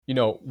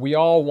we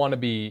all want to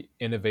be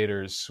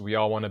innovators, we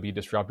all want to be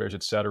disruptors,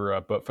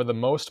 etc. But for the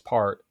most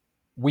part,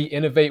 we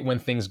innovate when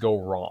things go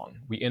wrong.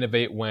 We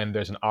innovate when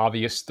there's an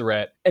obvious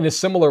threat. In a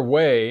similar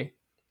way,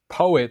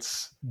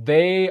 poets,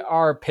 they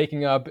are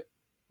picking up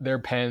their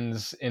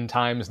pens in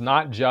times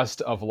not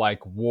just of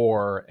like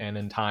war and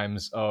in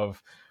times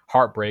of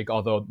heartbreak,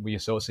 although we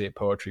associate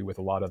poetry with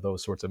a lot of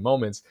those sorts of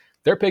moments.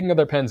 They're picking up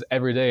their pens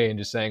every day and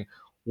just saying,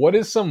 what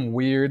is some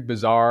weird,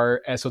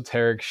 bizarre,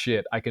 esoteric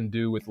shit I can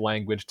do with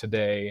language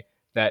today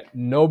that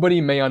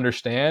nobody may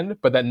understand,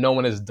 but that no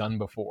one has done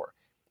before?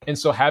 And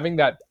so having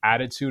that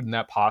attitude and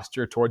that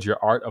posture towards your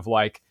art of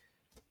like,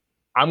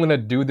 I'm going to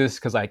do this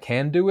because I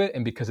can do it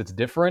and because it's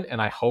different.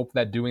 And I hope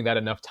that doing that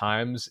enough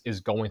times is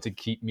going to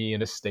keep me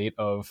in a state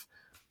of,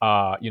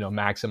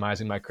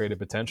 maximizing my creative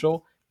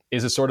potential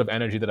is a sort of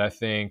energy that I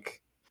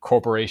think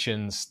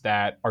corporations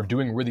that are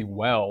doing really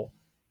well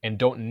and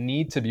don't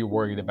need to be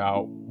worried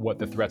about what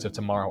the threats of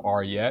tomorrow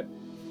are yet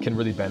can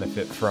really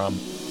benefit from.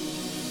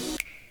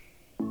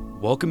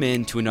 Welcome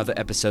in to another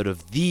episode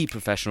of the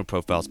Professional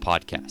Profiles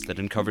podcast that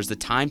uncovers the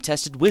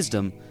time-tested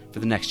wisdom for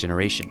the next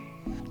generation.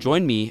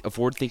 Join me, a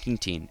forward-thinking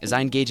teen, as I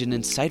engage in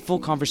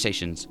insightful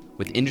conversations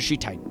with industry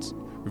titans,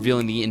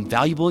 revealing the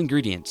invaluable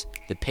ingredients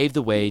that pave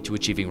the way to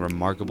achieving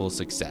remarkable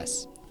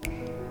success.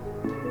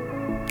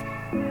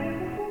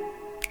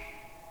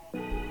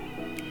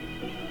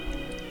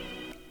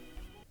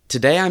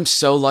 Today, I'm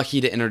so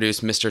lucky to introduce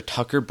Mr.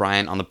 Tucker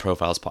Bryant on the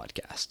Profiles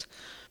podcast.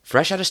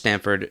 Fresh out of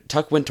Stanford,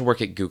 Tuck went to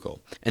work at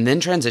Google and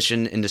then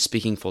transitioned into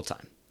speaking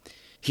full-time.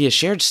 He has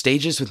shared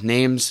stages with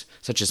names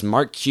such as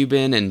Mark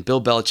Cuban and Bill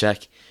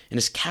Belichick and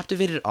has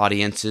captivated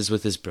audiences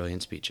with his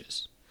brilliant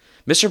speeches.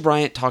 Mr.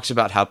 Bryant talks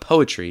about how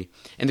poetry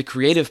and the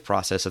creative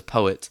process of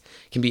poets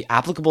can be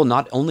applicable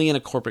not only in a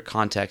corporate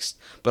context,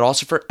 but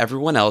also for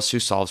everyone else who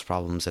solves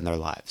problems in their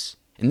lives.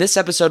 In this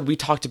episode, we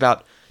talked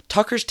about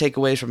Tucker's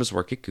takeaways from his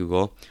work at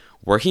Google,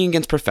 working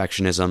against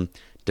perfectionism,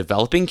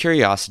 developing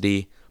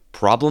curiosity,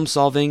 problem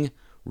solving,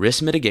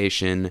 risk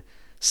mitigation,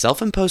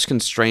 self-imposed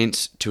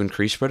constraints to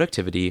increase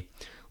productivity,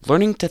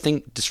 learning to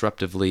think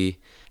disruptively,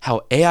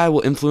 how AI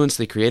will influence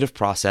the creative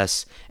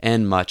process,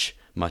 and much,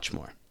 much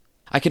more.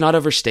 I cannot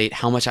overstate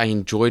how much I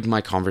enjoyed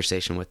my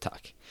conversation with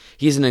Tuck.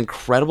 He is an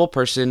incredible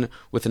person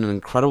with an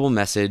incredible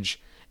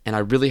message, and I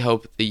really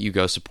hope that you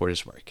go support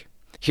his work.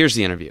 Here's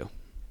the interview.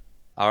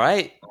 All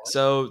right.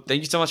 So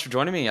thank you so much for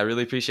joining me. I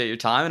really appreciate your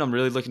time, and I'm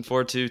really looking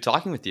forward to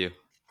talking with you.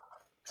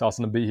 It's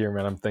awesome to be here,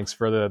 man. Thanks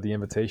for the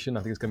invitation.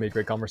 I think it's going to be a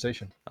great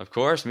conversation. Of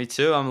course. Me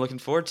too. I'm looking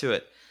forward to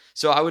it.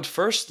 So I would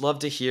first love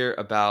to hear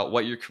about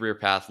what your career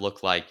path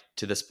looked like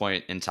to this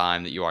point in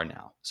time that you are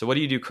now. So what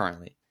do you do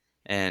currently?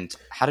 And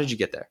how did you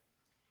get there?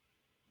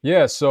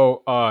 Yeah,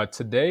 so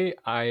today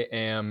I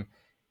am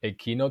a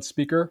keynote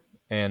speaker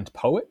and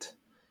poet.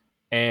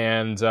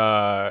 And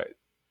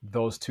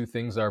those two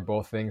things are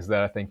both things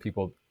that I think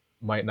people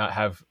might not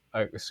have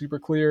a super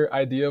clear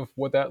idea of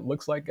what that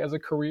looks like as a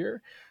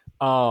career.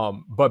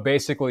 But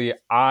basically,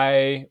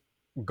 I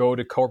go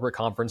to corporate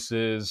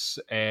conferences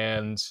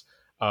and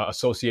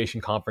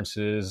association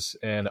conferences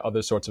and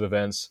other sorts of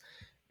events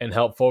and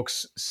help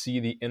folks see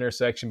the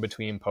intersection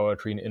between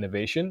poetry and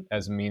innovation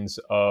as a means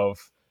of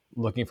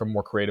looking for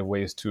more creative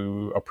ways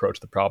to approach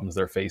the problems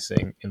they're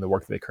facing in the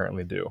work that they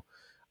currently do.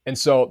 And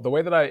so the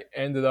way that I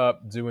ended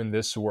up doing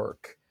this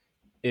work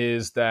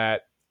is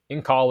that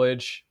in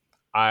college,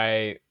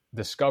 I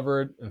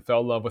discovered and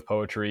fell in love with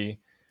poetry,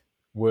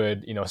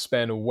 would,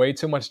 spend way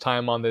too much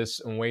time on this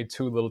and way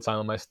too little time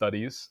on my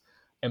studies.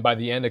 And by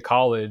the end of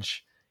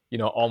college,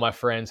 all my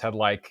friends had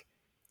like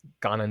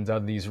gone and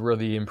done these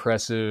really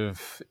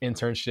impressive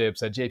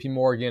internships at JP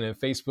Morgan and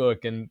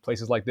Facebook and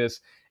places like this.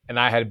 And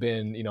I had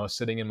been,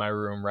 sitting in my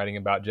room writing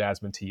about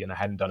Jasmine tea and I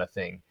hadn't done a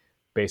thing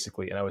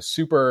basically. And I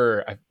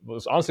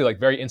was honestly like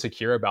very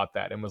insecure about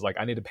that and was like,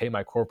 I need to pay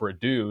my corporate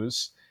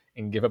dues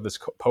and give up this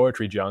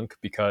poetry junk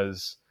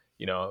because,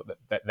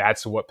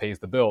 that's what pays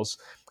the bills.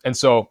 And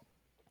so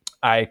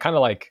I kind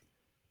of like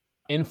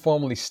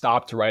informally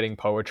stopped writing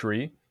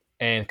poetry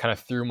and kind of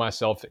threw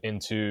myself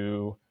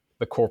into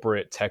the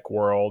corporate tech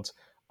world.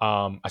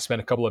 I spent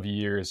a couple of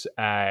years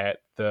at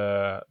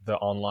the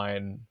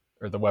online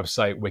or the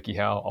website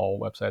WikiHow. All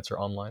websites are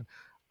online.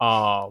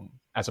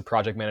 As a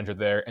project manager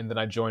there. And then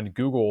I joined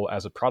Google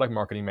as a product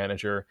marketing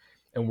manager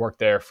and worked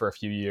there for a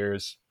few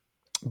years.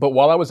 But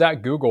while I was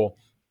at Google,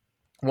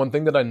 one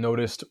thing that I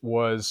noticed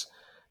was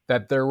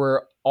that there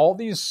were all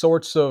these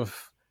sorts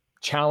of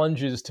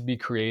challenges to be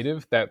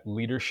creative that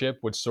leadership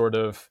would sort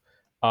of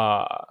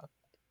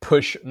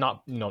push,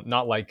 not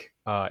like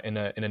in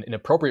an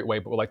inappropriate way,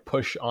 but would like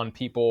push on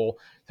people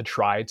to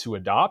try to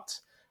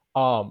adopt.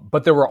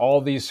 But there were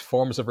all these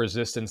forms of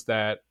resistance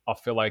that I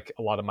feel like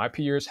a lot of my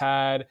peers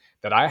had,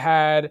 that I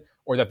had,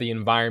 or that the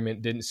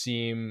environment didn't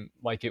seem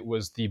like it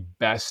was the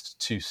best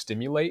to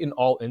stimulate in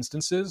all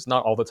instances.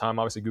 Not all the time.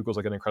 Obviously, Google's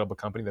like an incredible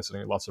company that's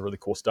doing lots of really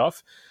cool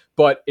stuff.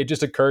 But it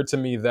just occurred to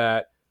me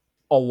that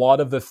a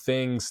lot of the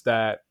things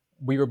that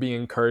we were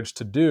being encouraged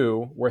to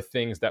do were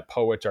things that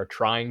poets are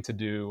trying to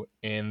do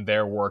in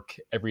their work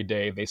every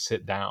day. They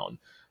sit down.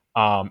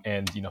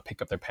 and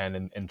pick up their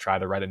pen and try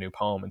to write a new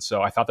poem. And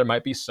so I thought there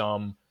might be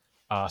some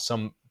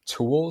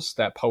tools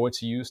that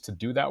poets use to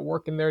do that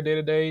work in their day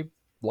to day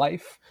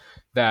life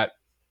that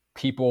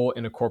people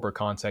in a corporate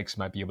context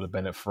might be able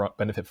to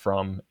benefit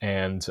from,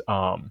 and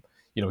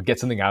get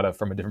something out of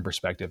from a different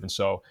perspective. And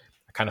so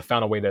I kind of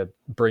found a way to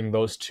bring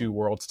those two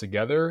worlds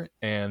together,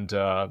 and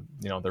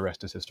the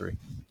rest is history.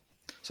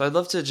 So I'd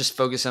love to just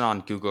focus in on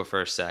Google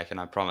for a sec, and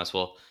I promise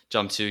we'll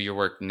jump to your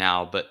work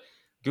now. But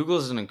Google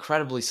is an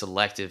incredibly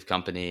selective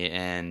company,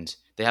 and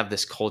they have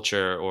this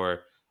culture,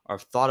 or are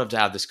thought of to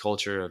have this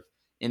culture of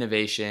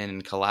innovation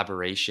and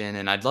collaboration.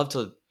 And I'd love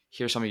to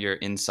hear some of your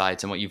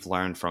insights and what you've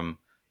learned from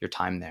your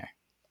time there.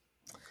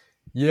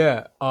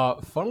 Yeah,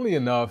 funnily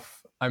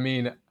enough, I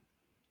mean,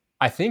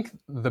 I think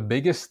the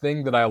biggest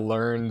thing that I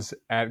learned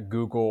at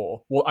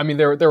Google, well, I mean,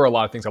 there were a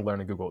lot of things I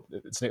learned at Google.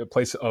 It's a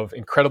place of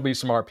incredibly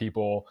smart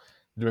people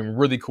doing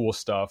really cool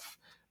stuff.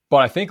 But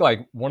I think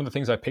like one of the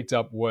things I picked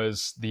up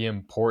was the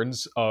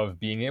importance of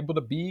being able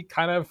to be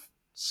kind of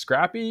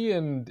scrappy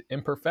and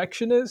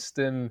imperfectionist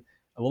and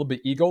a little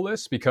bit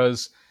egoless,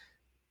 because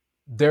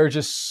there are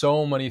just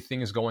so many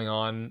things going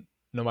on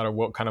no matter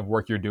what kind of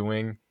work you're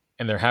doing,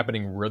 and they're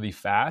happening really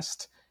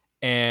fast.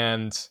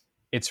 And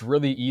it's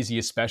really easy,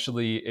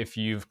 especially if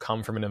you've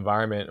come from an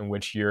environment in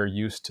which you're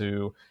used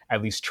to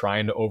at least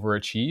trying to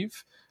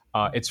overachieve.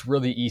 It's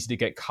really easy to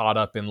get caught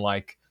up in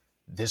like,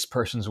 this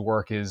person's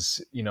work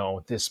is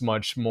this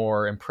much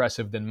more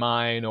impressive than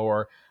mine,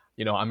 or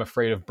I'm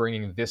afraid of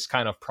bringing this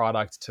kind of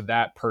product to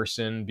that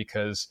person,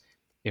 because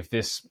if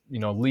this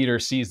leader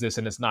sees this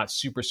and it's not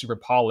super super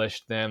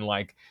polished, then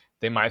like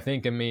they might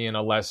think of me in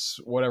a less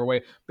whatever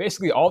way.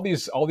 Basically all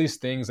these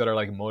things that are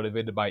like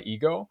motivated by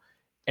ego.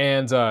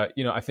 And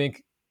I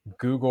think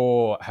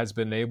Google has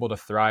been able to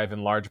thrive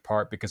in large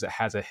part because it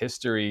has a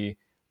history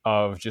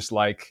of just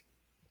like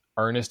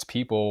earnest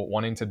people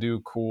wanting to do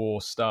cool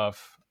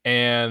stuff.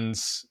 And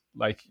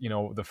like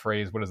the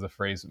phrase, what is the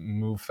phrase,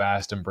 move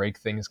fast and break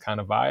things kind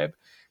of vibe.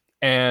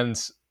 And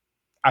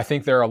I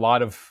think there are a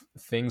lot of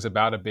things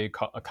about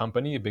a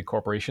company, a big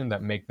corporation,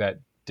 that make that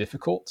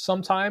difficult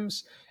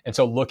sometimes. And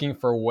so looking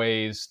for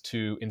ways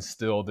to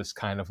instill this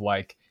kind of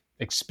like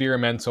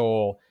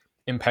experimental,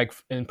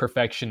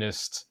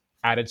 imperfectionist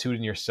attitude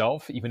in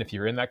yourself, even if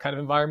you're in that kind of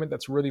environment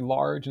that's really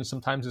large and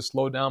sometimes is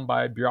slowed down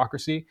by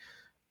bureaucracy,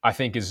 I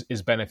think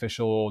is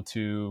beneficial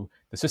to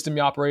the system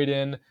you operate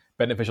in,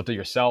 beneficial to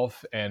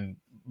yourself, and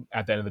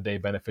at the end of the day,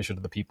 beneficial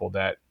to the people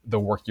that the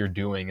work you're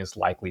doing is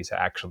likely to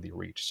actually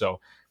reach. So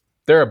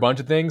there are a bunch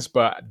of things,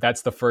 but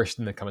that's the first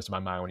thing that comes to my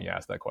mind when you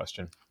ask that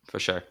question. For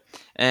sure.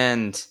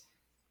 And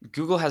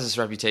Google has this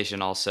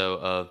reputation also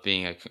of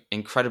being an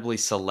incredibly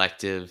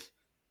selective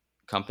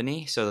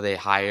company. So they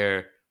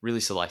hire really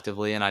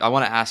selectively. And I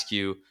want to ask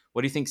you,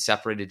 what do you think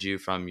separated you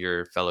from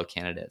your fellow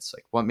candidates?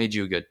 Like, what made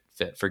you a good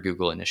fit for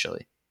Google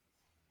initially?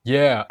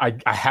 Yeah,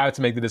 I have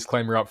to make the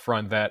disclaimer up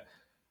front that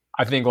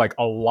I think like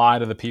a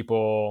lot of the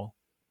people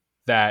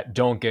that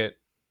don't get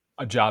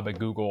a job at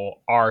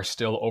Google are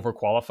still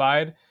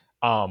overqualified.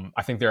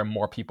 I think there are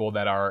more people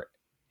that are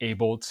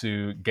able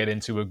to get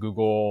into a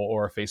Google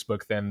or a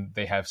Facebook than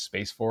they have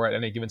space for at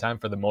any given time,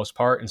 for the most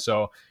part. And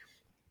so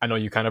I know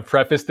you kind of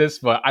prefaced this,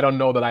 but I don't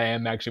know that I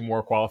am actually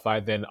more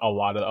qualified than a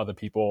lot of other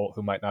people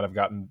who might not have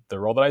gotten the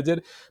role that I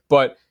did.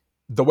 But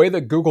the way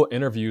that Google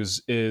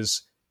interviews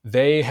is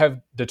they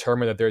have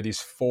determined that there are these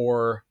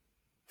four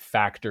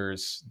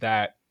factors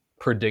that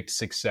predict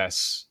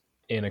success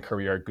in a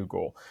career at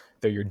Google.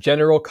 They're your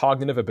general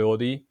cognitive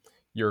ability,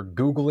 your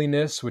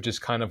Googliness, which is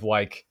kind of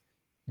like,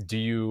 do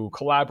you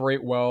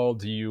collaborate well?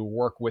 Do you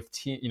work with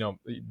team?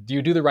 Do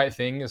you do the right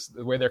thing? Is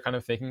the way they're kind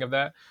of thinking of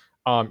that.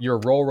 Your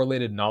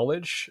role-related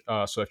knowledge.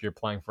 So if you're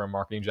applying for a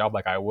marketing job,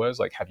 like I was,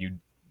 like, do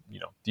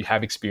you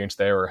have experience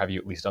there, or have you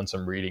at least done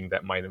some reading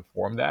that might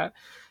inform that?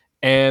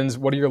 And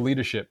what are your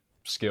leadership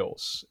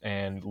skills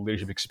and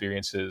leadership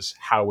experiences?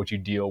 How would you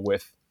deal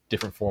with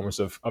different forms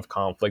of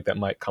conflict that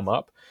might come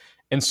up?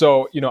 And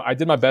so, I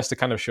did my best to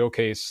kind of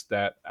showcase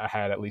that I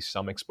had at least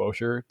some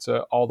exposure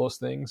to all those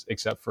things,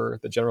 except for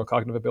the general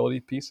cognitive ability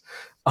piece.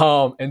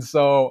 And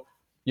so,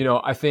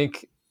 I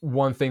think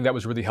one thing that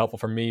was really helpful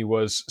for me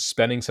was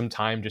spending some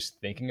time just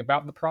thinking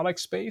about the product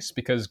space,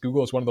 because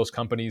Google is one of those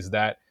companies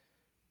that,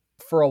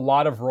 for a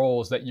lot of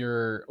roles that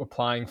you're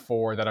applying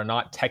for that are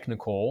not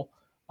technical,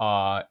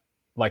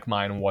 like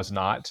mine was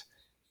not,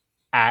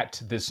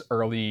 at this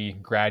early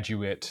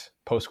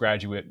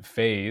postgraduate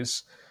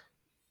phase,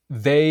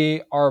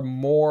 they are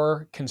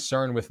more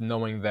concerned with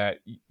knowing that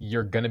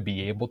you're going to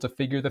be able to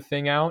figure the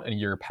thing out and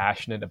you're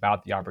passionate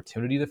about the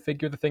opportunity to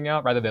figure the thing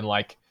out, rather than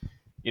like,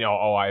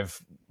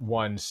 I've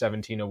won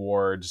 17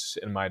 awards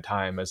in my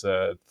time as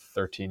a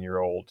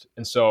 13-year-old.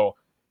 And so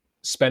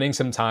spending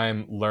some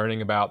time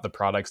learning about the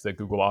products that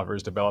Google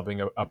offers,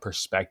 developing a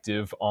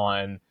perspective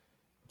on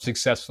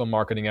successful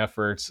marketing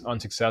efforts,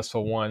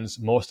 unsuccessful ones,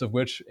 most of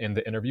which in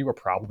the interview were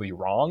probably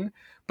wrong,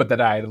 but that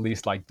I had at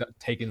least like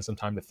taken some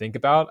time to think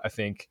about, I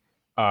think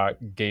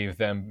gave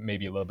them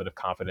maybe a little bit of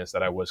confidence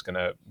that I was going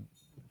to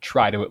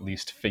try to at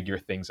least figure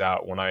things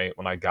out when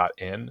I got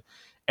in.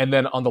 And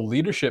then on the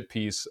leadership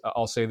piece,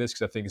 I'll say this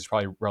because I think it's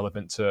probably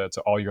relevant to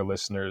all your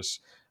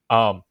listeners.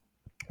 Um,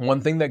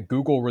 One thing that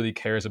Google really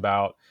cares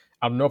about,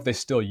 I don't know if they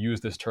still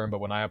use this term, but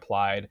when I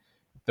applied,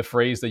 the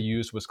phrase they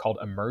used was called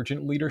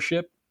emergent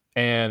leadership.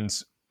 And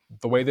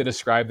the way they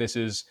describe this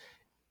is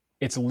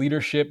it's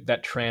leadership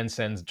that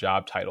transcends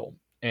job title.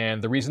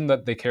 And the reason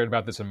that they cared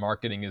about this in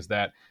marketing is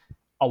that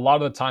a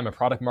lot of the time, a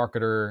product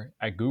marketer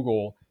at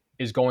Google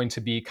is going to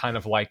be kind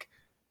of like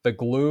the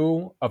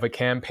glue of a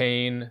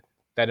campaign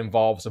that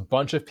involves a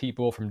bunch of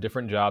people from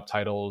different job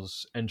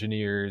titles,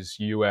 engineers,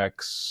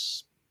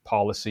 UX,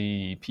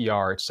 policy,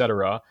 PR,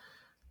 etc.,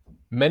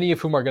 many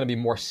of whom are going to be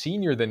more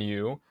senior than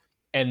you,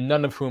 and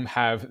none of whom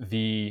have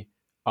the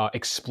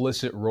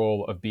explicit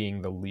role of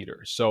being the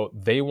leader. So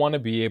they want to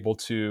be able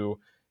to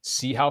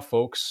see how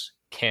folks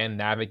can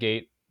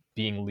navigate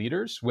being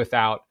leaders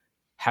without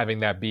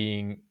having that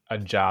being a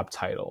job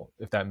title,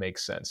 if that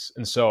makes sense.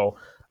 And so,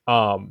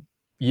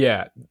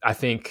 yeah, I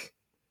think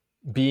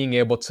being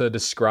able to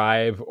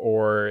describe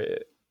or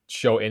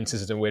show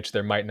instances in which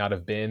there might not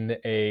have been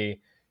a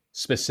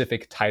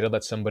specific title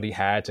that somebody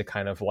had to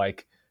kind of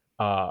like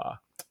uh,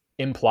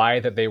 imply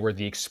that they were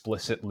the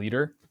explicit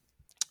leader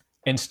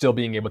and still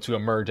being able to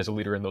emerge as a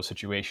leader in those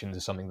situations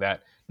is something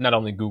that not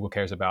only Google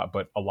cares about,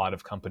 but a lot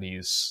of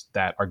companies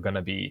that are going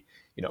to be,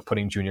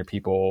 putting junior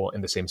people in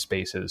the same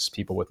space as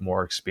people with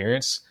more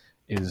experience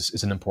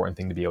is an important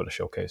thing to be able to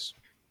showcase.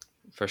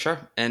 For sure.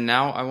 And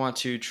now I want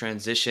to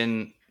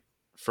transition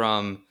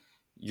from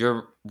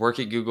your work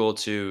at Google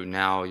to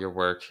now your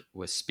work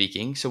with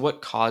speaking. So,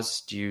 what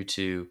caused you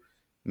to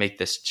make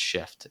this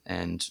shift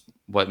and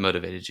what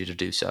motivated you to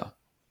do so?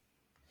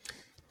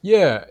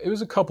 Yeah, it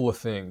was a couple of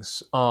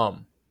things.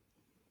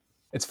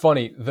 It's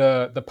funny,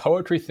 the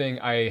poetry thing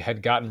I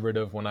had gotten rid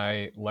of when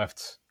I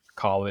left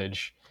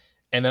college,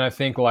 and then I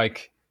think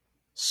like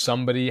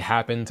somebody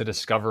happened to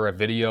discover a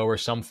video or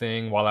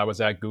something while I was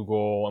at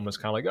Google and was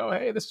kind of like, "Oh,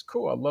 hey, this is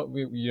cool. I love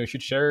you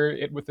should share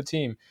it with the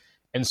team."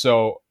 And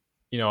so,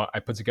 I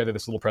put together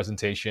this little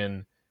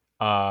presentation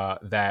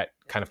that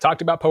kind of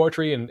talked about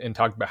poetry and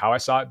talked about how I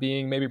saw it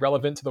being maybe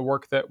relevant to the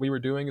work that we were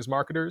doing as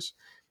marketers.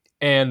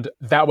 And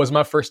that was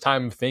my first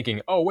time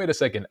thinking, oh, wait a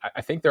second.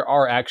 I think there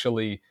are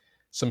actually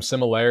some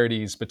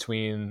similarities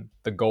between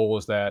the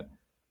goals that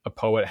a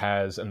poet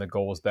has and the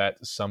goals that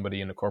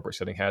somebody in a corporate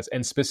setting has.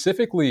 And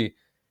specifically,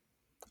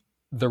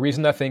 the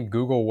reason I think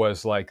Google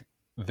was like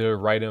the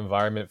right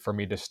environment for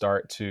me to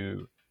start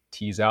to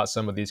tease out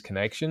some of these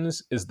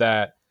connections is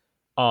that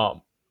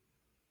um,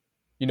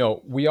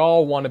 we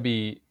all want to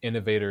be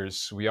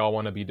innovators, we all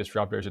want to be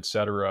disruptors, et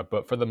cetera.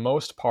 But for the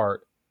most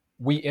part,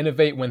 we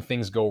innovate when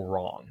things go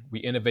wrong. We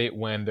innovate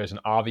when there's an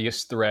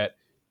obvious threat.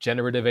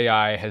 Generative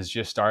AI has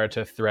just started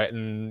to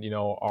threaten,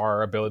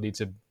 our ability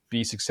to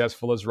be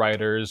successful as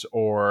writers,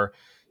 or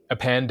a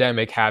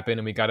pandemic happened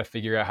and we got to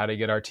figure out how to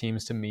get our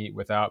teams to meet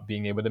without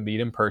being able to meet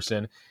in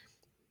person.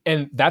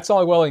 And that's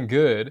all well and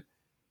good,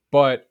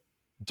 but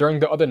during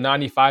the other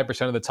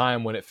 95% of the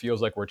time when it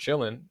feels like we're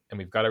chilling and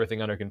we've got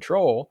everything under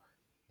control,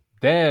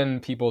 then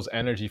people's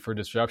energy for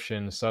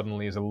disruption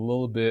suddenly is a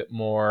little bit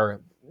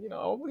more,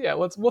 yeah,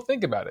 we'll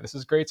think about it. This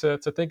is great to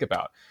think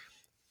about.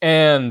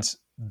 And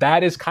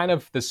that is kind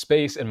of the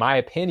space, in my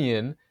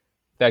opinion,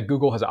 that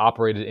Google has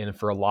operated in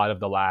for a lot of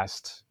the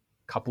last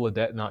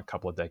not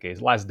couple of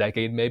decades, last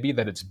decade maybe,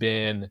 that it's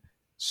been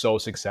so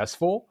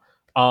successful.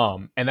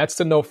 And that's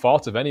to no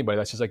fault of anybody.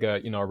 That's just like a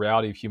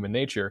reality of human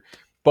nature.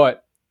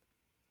 But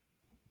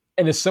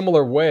in a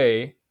similar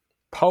way,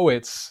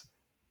 poets,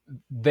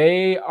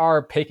 they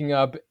are picking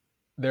up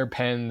their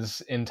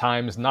pens in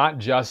times not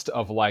just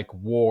of like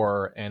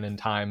war and in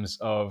times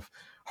of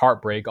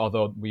heartbreak,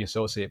 although we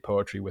associate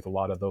poetry with a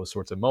lot of those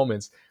sorts of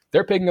moments.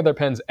 They're picking up their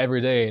pens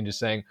every day and just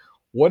saying,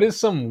 what is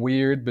some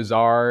weird,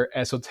 bizarre,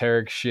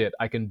 esoteric shit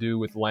I can do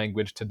with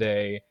language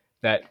today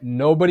that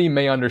nobody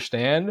may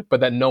understand, but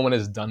that no one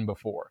has done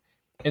before?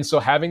 And so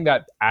having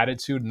that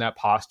attitude and that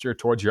posture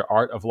towards your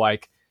art of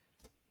like,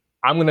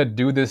 I'm going to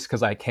do this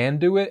because I can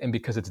do it and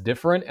because it's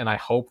different. And I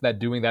hope that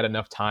doing that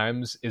enough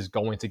times is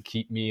going to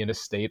keep me in a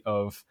state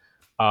of,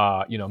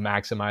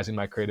 maximizing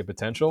my creative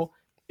potential,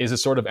 is a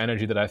sort of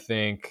energy that I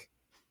think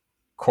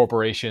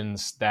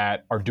corporations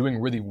that are doing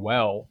really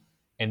well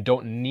and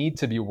don't need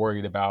to be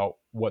worried about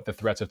what the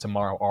threats of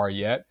tomorrow are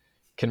yet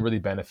can really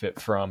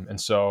benefit from. And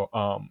so,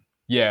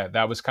 yeah,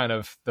 that was kind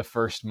of the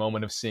first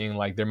moment of seeing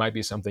like there might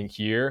be something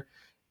here.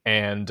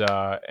 And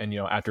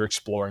after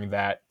exploring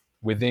that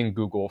within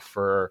Google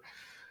for,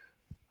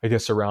 I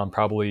guess, around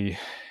probably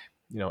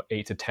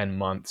 8 to 10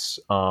 months,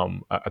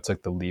 I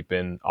took the leap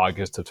in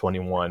August of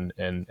 21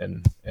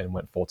 and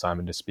went full time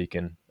into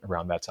speaking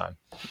around that time.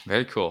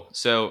 Very cool.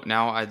 So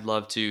now I'd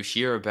love to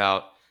hear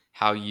about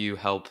how you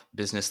help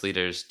business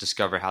leaders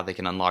discover how they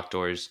can unlock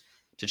doors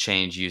to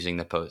change using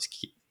the POES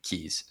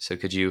keys. So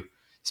could you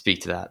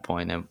speak to that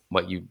point and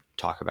what you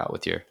talk about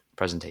with your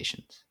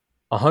presentations?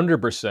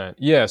 100%.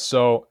 Yeah.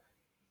 So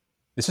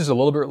this is a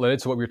little bit related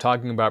to what we were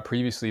talking about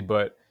previously,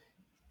 but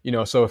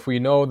so if we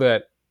know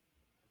that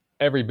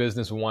every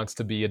business wants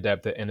to be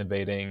adept at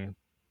innovating,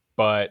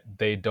 but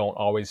they don't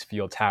always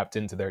feel tapped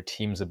into their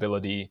team's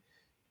ability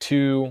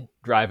to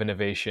drive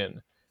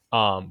innovation.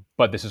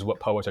 But this is what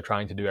poets are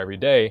trying to do every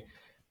day.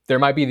 There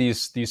might be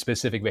these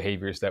specific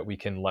behaviors that we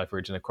can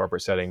leverage in a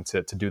corporate setting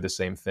to do the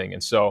same thing.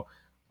 And so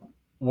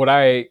what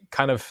I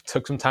kind of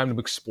took some time to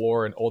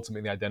explore and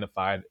ultimately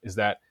identified is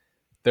that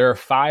there are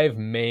five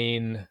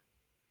main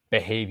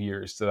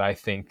behaviors that I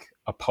think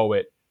a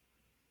poet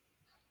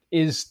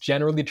is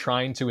generally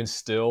trying to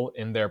instill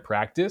in their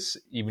practice,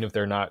 even if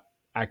they're not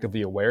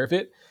actively aware of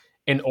it,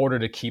 in order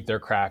to keep their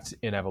craft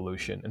in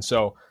evolution. And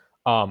so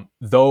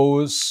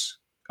those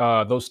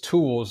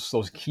tools,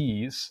 those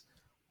keys,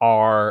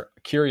 are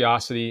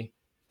curiosity,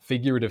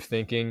 figurative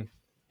thinking,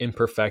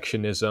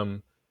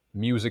 imperfectionism,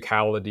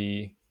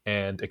 musicality,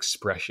 and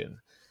expression.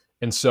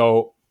 And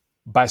so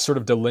by sort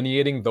of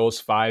delineating those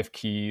five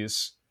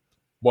keys,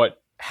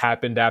 what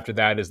happened after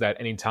that is that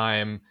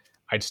anytime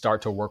I'd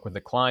start to work with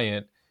a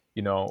client,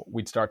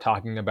 we'd start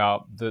talking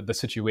about the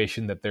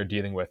situation that they're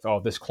dealing with.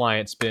 Oh, this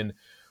client's been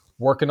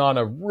working on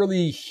a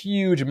really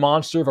huge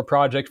monster of a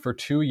project for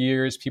 2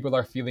 years. People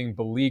are feeling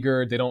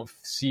beleaguered. They don't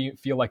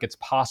feel like it's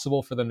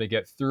possible for them to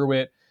get through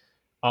it.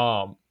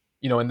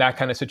 In that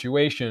kind of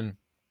situation,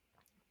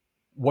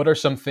 what are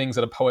some things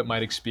that a poet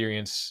might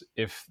experience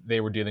if they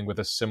were dealing with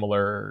a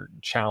similar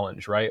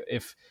challenge, right?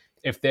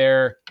 If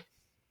they're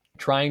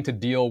trying to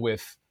deal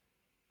with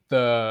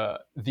the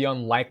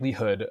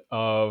unlikelihood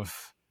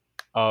of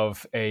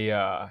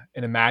an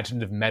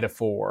imaginative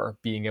metaphor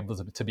being able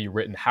to be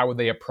written, how would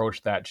they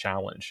approach that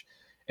challenge?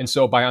 And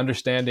so by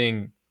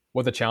understanding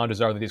what the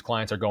challenges are that these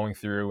clients are going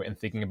through and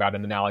thinking about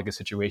an analogous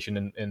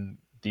situation in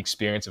the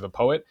experience of a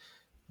poet,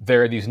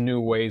 there are these new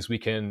ways we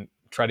can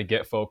try to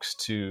get folks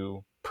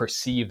to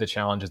perceive the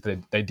challenges that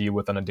they deal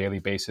with on a daily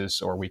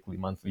basis or weekly,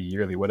 monthly,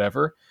 yearly,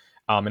 whatever,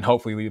 and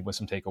hopefully leave with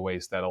some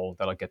takeaways that'll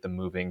get them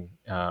moving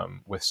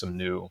with some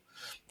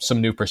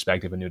new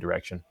perspective and new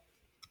direction.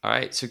 All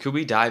right. So could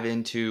we dive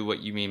into what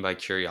you mean by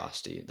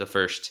curiosity, the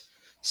first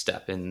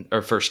step in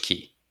or first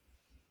key?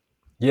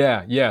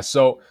 Yeah.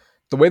 So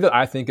the way that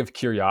I think of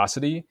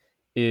curiosity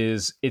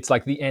is it's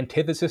like the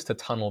antithesis to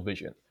tunnel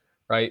vision,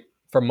 right?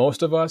 For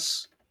most of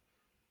us,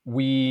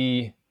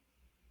 we,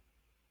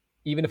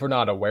 even if we're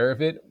not aware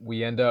of it,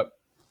 we end up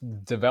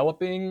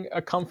developing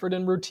a comfort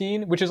in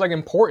routine, which is like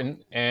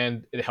important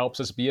and it helps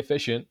us be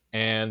efficient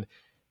and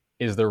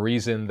is the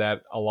reason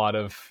that a lot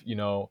of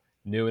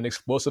new and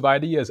explosive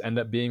ideas end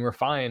up being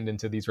refined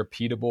into these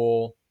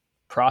repeatable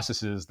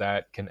processes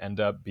that can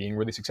end up being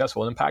really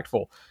successful and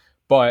impactful.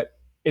 But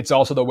it's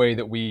also the way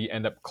that we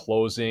end up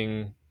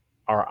closing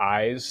our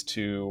eyes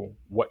to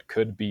what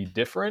could be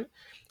different.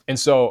 And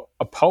so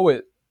a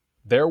poet,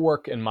 their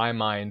work in my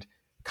mind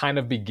kind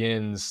of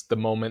begins the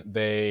moment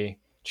they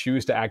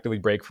choose to actively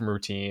break from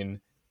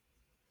routine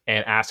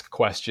and ask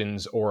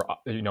questions or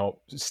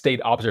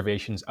state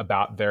observations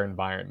about their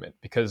environment,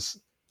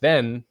 because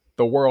then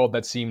the world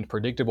that seemed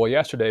predictable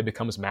yesterday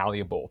becomes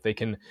malleable. They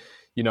can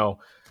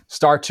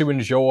start to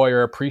enjoy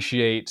or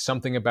appreciate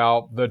something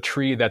about the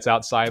tree that's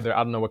outside there.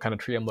 I don't know what kind of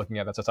tree I'm looking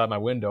at that's outside my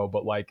window,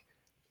 but like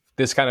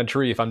this kind of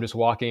tree, if I'm just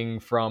walking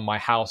from my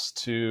house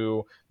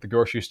to the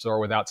grocery store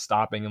without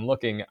stopping and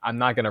looking, I'm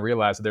not going to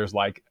realize that there's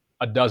like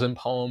a dozen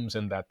poems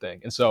in that thing.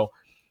 And so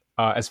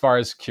as far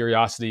as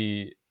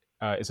curiosity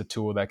is a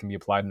tool that can be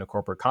applied in a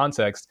corporate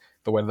context,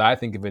 the way that I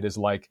think of it is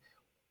like,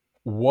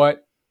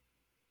 what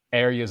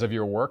areas of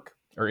your work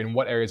or in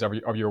what areas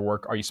of your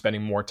work are you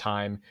spending more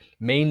time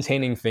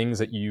maintaining things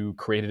that you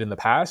created in the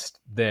past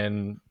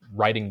than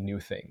writing new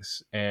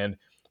things? And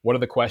what are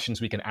the questions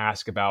we can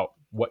ask about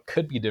what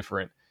could be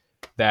different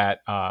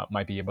that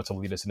might be able to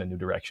lead us in a new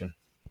direction?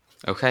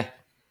 Okay.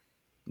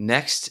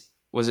 Next,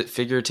 was it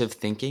figurative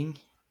thinking?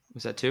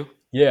 Was that too?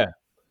 Yeah.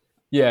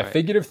 Yeah. All right.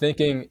 Figurative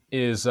thinking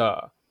is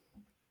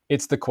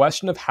it's the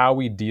question of how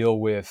we deal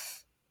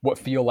with what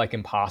feel like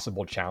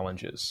impossible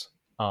challenges.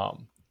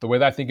 The way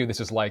that I think of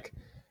this is like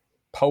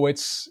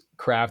poets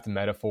craft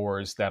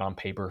metaphors that on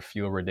paper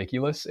feel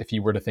ridiculous if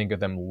you were to think of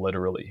them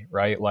literally,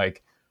 right?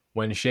 Like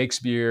when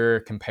Shakespeare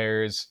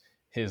compares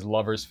his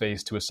lover's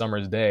face to a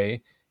summer's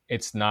day,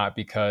 it's not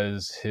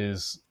because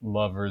his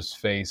lover's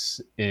face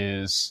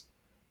is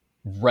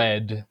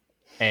red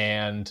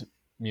and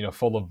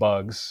full of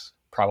bugs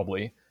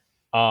probably,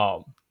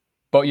 um,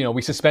 but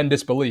we suspend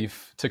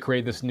disbelief to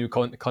create this new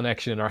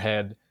connection in our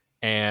head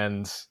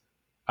and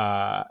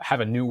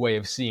have a new way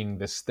of seeing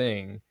this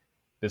thing,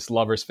 this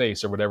lover's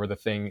face or whatever the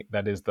thing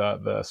that is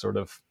the sort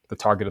of the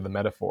target of the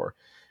metaphor.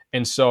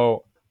 And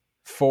so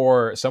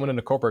for someone in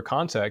a corporate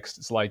context,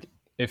 it's like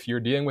if you're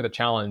dealing with a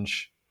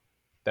challenge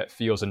that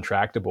feels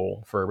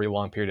intractable for a really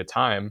long period of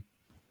time,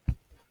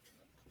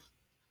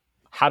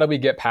 how do we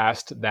get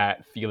past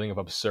that feeling of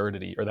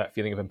absurdity or that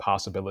feeling of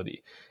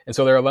impossibility? And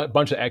so there are a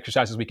bunch of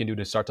exercises we can do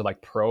to start to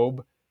like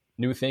probe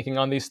new thinking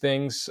on these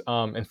things,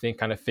 and think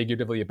kind of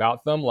figuratively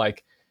about them.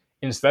 Like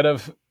instead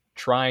of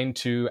trying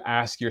to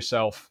ask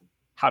yourself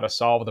how to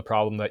solve the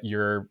problem that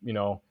you're,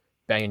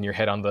 banging your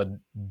head on the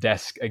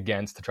desk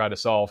against to try to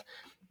solve,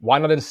 why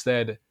not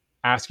instead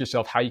ask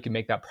yourself how you can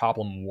make that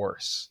problem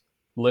worse?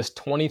 list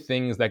 20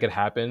 things that could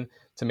happen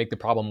to make the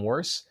problem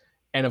worse.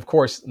 And of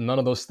course, none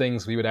of those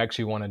things we would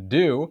actually want to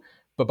do.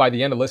 But by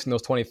the end of listing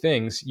those 20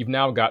 things, you've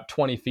now got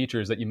 20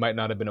 features that you might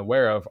not have been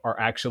aware of are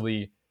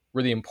actually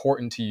really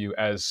important to you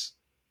as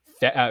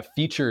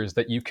features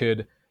that you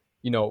could,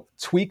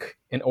 tweak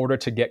in order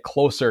to get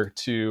closer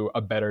to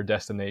a better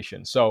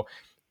destination. So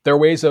there are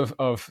ways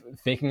of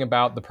thinking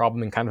about the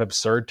problem in kind of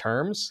absurd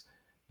terms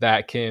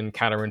that can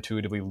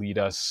counterintuitively lead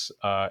us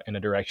in a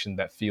direction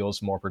that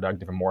feels more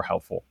productive and more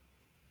helpful.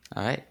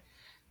 All right.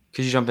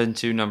 Could you jump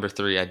into number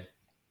three? I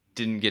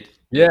didn't get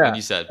what Yeah,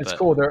 you said, it's but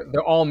cool.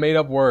 They're all made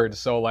up words,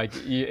 so like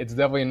it's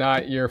definitely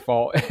not your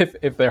fault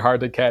if they're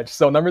hard to catch.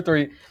 So number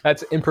three,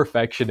 that's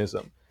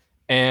imperfectionism,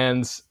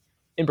 and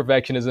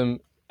imperfectionism,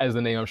 as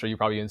the name, I'm sure you're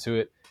probably into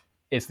it.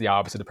 It's the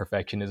opposite of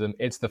perfectionism.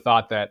 It's the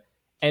thought that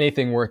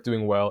anything worth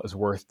doing well is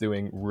worth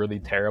doing really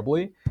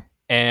terribly,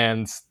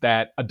 and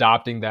that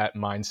adopting that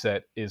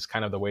mindset is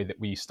kind of the way that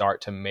we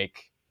start to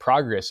make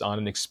progress on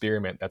an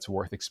experiment that's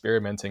worth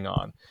experimenting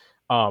on.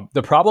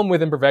 The problem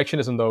with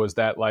imperfectionism, though, is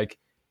that like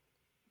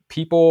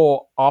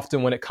people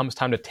often, when it comes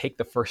time to take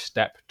the first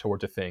step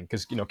towards a thing,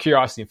 because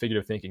curiosity and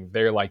figurative thinking,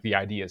 they're like the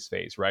ideas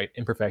phase, right?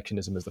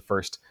 Imperfectionism is the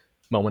first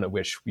moment at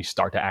which we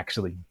start to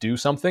actually do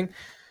something.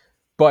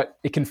 But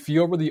it can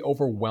feel really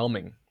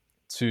overwhelming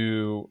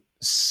to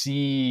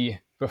see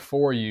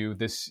before you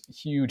this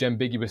huge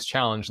ambiguous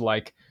challenge,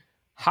 like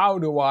how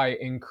do I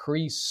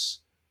increase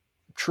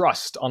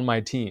trust on my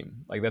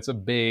team? Like that's a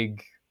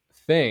big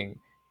thing.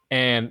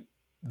 And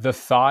the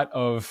thought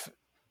of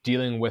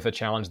dealing with a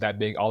challenge that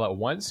big all at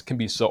once can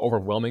be so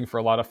overwhelming for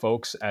a lot of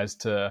folks as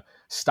to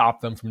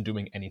stop them from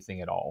doing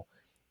anything at all.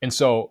 And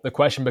so the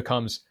question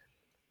becomes,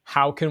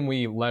 how can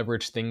we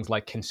leverage things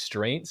like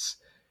constraints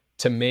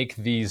to make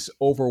these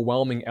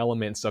overwhelming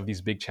elements of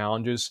these big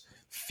challenges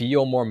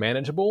feel more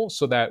manageable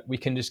so that we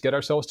can just get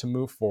ourselves to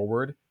move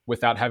forward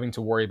without having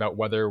to worry about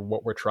whether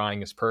what we're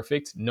trying is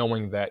perfect,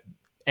 knowing that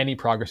any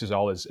progress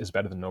is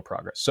better than no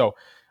progress. So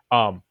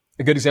a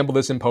good example of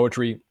this in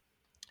poetry,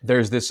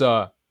 there's this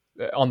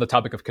on the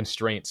topic of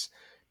constraints,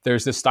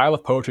 there's this style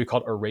of poetry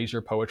called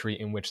erasure poetry,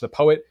 in which the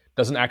poet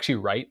doesn't actually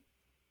write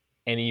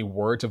any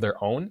words of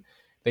their own.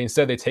 They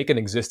take an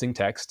existing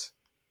text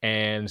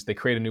and they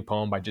create a new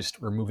poem by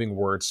just removing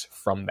words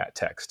from that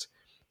text.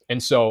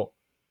 And so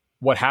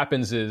what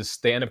happens is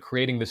they end up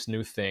creating this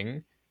new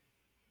thing.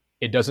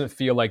 It doesn't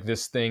feel like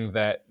this thing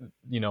that,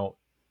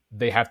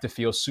 they have to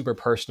feel super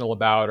personal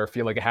about or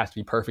feel like it has to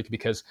be perfect,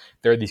 because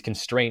there are these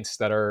constraints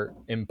that are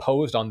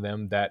imposed on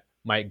them that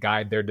might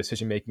guide their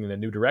decision making in a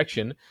new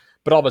direction.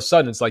 But all of a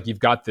sudden, it's like you've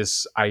got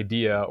this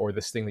idea or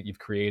this thing that you've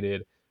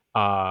created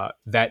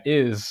that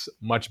is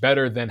much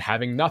better than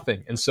having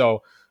nothing. And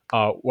so,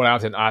 what I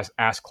often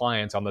ask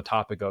clients on the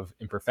topic of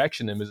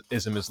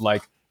imperfectionism is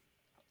like,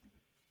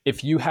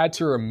 if you had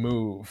to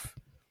remove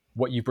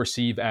what you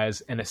perceive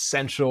as an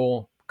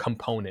essential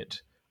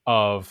component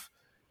of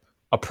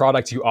a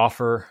product you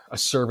offer, a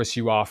service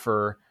you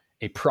offer,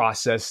 a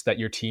process that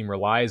your team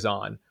relies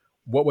on,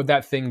 what would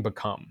that thing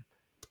become?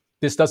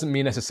 This doesn't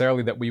mean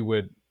necessarily that we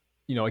would,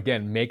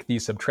 again, make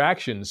these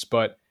subtractions,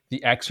 but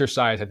the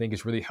exercise I think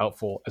is really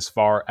helpful as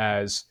far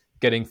as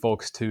getting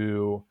folks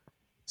to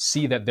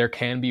see that there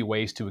can be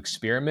ways to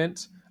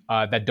experiment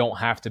that don't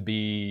have to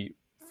be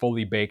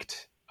fully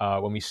baked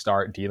when we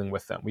start dealing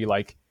with them. We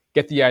like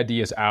get the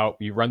ideas out,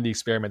 we run the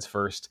experiments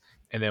first,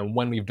 and then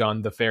when we've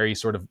done the very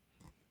sort of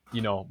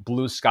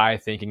blue sky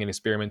thinking and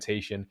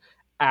experimentation,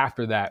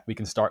 after that we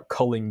can start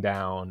culling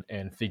down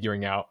and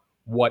figuring out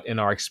what in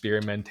our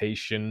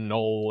experimentation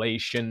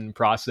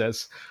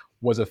process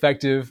was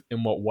effective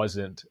and what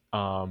wasn't,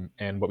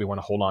 and what we want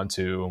to hold on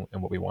to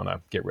and what we want to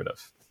get rid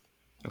of.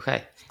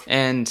 okay.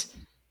 And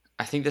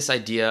I think this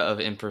idea of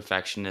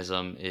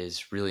imperfectionism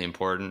is really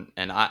important.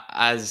 And I,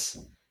 as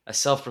a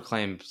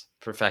self-proclaimed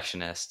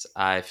perfectionist,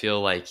 I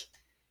feel like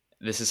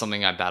this is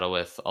something I battle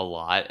with a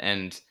lot.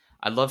 And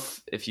I'd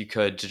love if you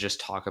could to just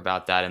talk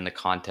about that in the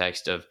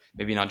context of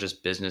maybe not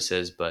just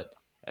businesses, but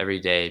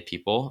everyday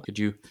people. Could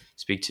you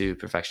speak to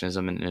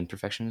perfectionism and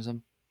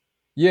imperfectionism?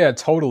 Yeah,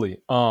 totally.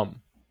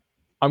 I'm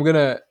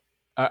gonna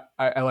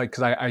I like,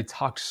 because I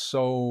talked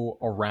so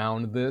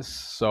around this,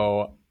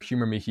 so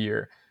humor me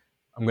here.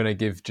 I'm gonna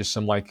give just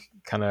some like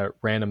kind of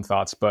random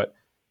thoughts, but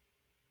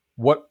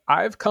what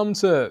I've come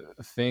to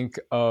think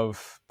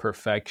of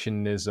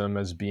perfectionism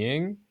as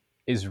being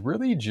is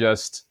really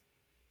just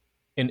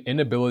an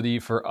inability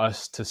for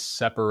us to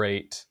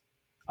separate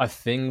a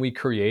thing we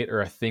create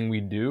or a thing we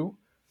do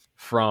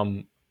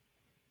from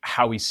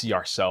how we see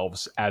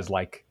ourselves as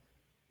like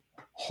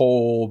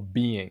whole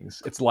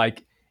beings. It's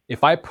like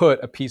if I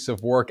put a piece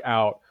of work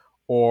out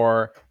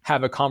or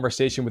have a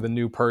conversation with a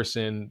new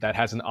person that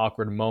has an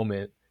awkward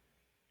moment,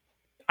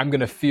 I'm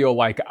going to feel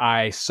like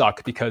I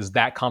suck because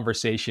that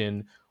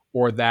conversation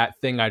or that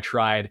thing I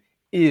tried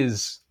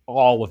is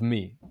all of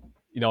me.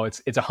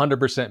 It's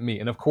 100% me.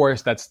 And of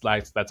course that's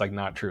like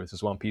not true. This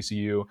is one piece of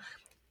you.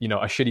 A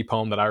shitty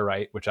poem that I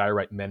write, which I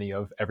write many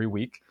of every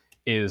week,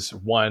 is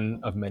one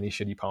of many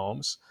shitty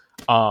poems.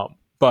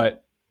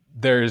 But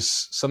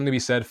there's something to be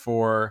said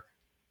for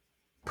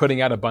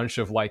putting out a bunch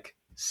of like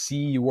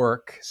C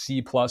work,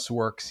 C plus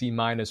work, C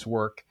minus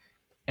work,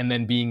 and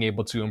then being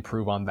able to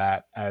improve on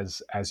that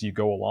as you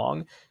go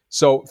along.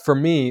 So for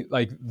me,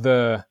 like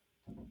the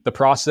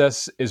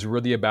process is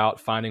really about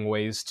finding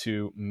ways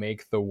to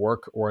make the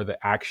work or the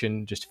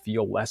action just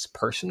feel less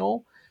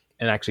personal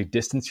and actually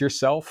distance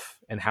yourself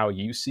and how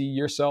you see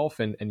yourself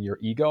and your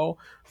ego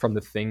from the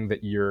thing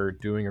that you're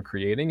doing or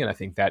creating. And I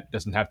think that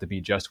doesn't have to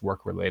be just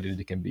work related.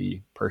 It can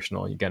be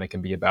personal. Again, it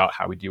can be about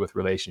how we deal with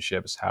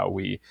relationships, how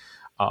we,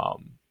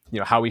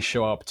 how we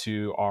show up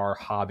to our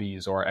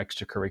hobbies or our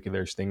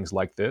extracurriculars, things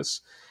like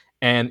this.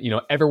 And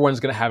everyone's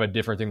going to have a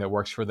different thing that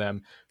works for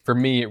them. For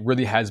me, it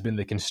really has been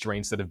the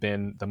constraints that have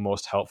been the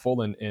most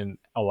helpful in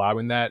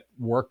allowing that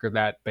work or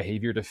that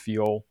behavior to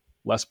feel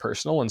less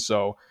personal. And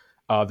so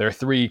there are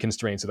three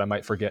constraints that I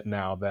might forget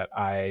now that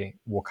I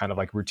will kind of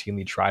like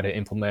routinely try to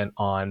implement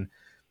on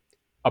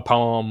a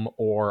poem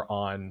or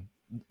on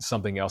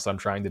something else I'm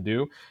trying to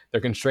do. There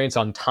are constraints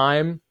on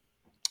time,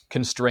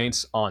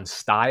 constraints on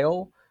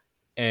style,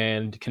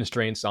 and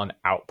constraints on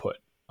output.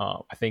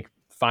 I think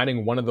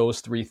finding one of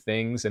those three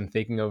things and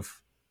thinking of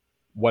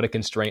what a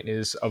constraint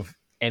is of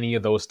any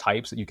of those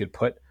types that you could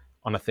put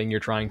on a thing you're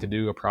trying to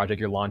do, a project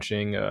you're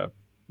launching, a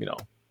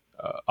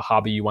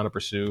hobby you want to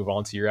pursue,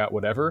 volunteer at,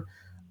 whatever,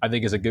 I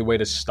think is a good way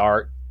to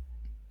start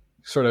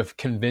sort of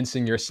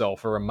convincing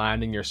yourself or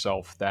reminding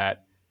yourself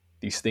that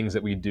these things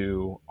that we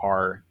do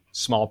are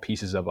small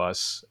pieces of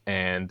us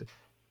and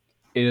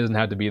it doesn't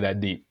have to be that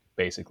deep,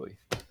 basically.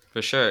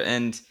 For sure.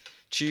 And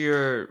to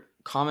your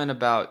comment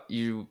about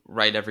you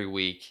write every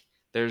week,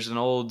 there's an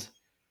old,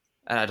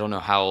 I don't know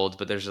how old,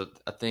 but there's a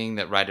thing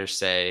that writers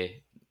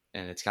say,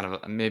 and it's kind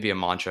of maybe a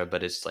mantra,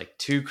 but it's like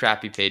 2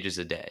 crappy pages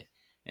a day.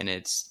 And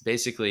it's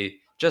basically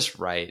just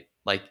write.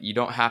 Like, you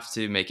don't have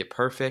to make it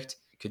perfect.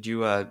 Could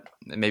you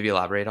maybe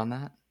elaborate on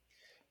that?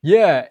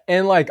 Yeah,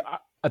 and like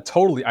I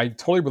totally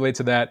relate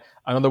to that.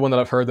 Another one that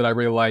I've heard that I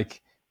really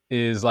like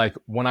is like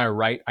when I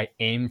write, I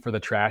aim for the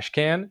trash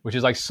can, which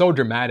is like so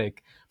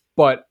dramatic,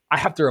 but I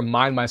have to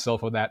remind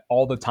myself of that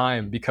all the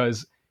time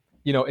because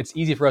it's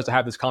easy for us to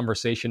have this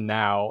conversation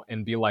now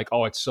and be like,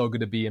 oh, it's so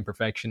good to be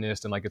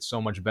imperfectionist and like it's so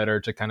much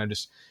better to kind of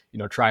just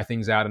try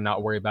things out and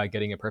not worry about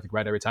getting it perfect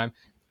right every time.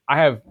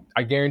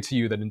 I guarantee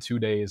you that in 2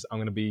 days I'm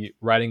going to be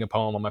writing a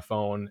poem on my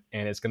phone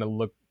and it's going to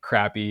look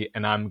crappy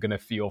and I'm going to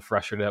feel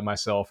frustrated at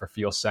myself or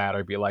feel sad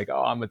or be like,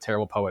 oh, I'm a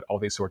terrible poet, all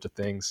these sorts of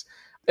things.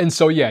 And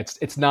so yeah,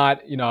 it's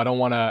not, I don't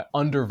want to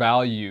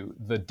undervalue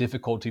the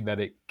difficulty that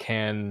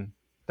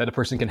a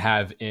person can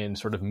have in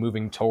sort of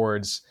moving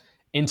towards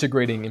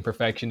integrating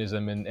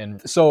imperfectionism.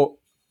 And so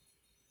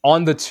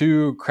on the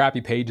 2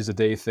 crappy pages a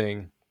day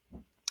thing,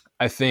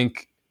 I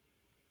think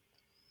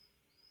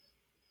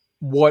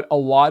what a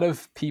lot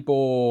of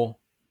people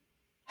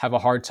have a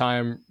hard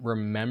time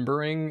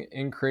remembering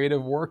in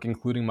creative work,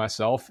 including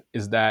myself,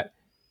 is that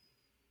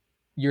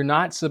you're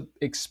not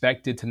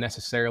expected to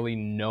necessarily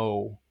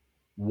know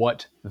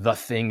what the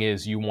thing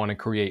is you want to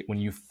create when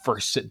you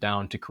first sit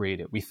down to create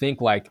it. We think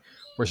like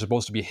we're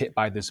supposed to be hit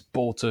by this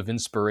bolt of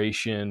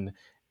inspiration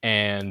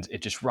and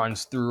it just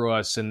runs through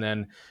us and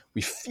then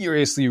we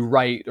furiously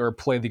write or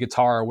play the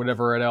guitar or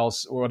whatever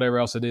else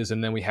it is,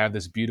 and then we have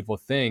this beautiful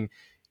thing.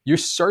 You're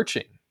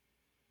searching.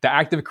 The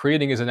act of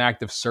creating is an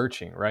act of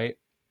searching, right?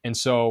 And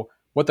so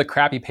what the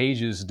crappy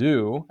pages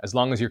do, as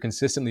long as you're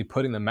consistently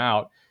putting them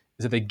out,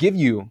 is that they give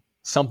you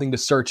something to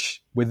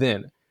search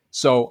within.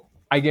 So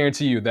I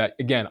guarantee you that,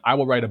 again, I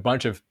will write a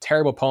bunch of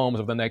terrible poems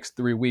over the next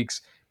 3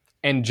 weeks,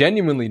 and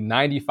genuinely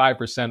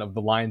 95% of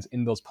the lines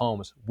in those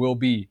poems will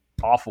be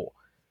awful.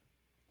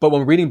 But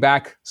when reading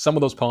back some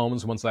of those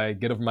poems, once I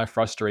get over my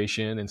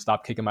frustration and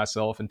stop kicking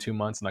myself in 2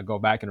 months and I go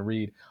back and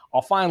read,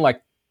 I'll find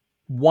like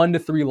 1 to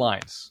 3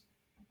 lines.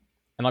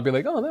 And I'll be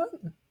like, oh,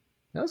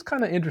 that's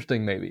kind of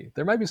interesting, maybe.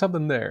 There might be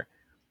something there.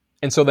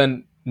 And so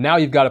then now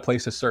you've got a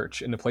place to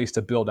search and a place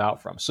to build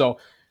out from. So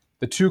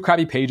the 2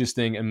 crappy pages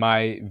thing, in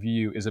my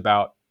view, is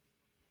about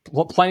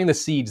planting the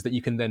seeds that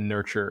you can then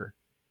nurture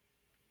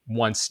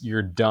once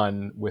you're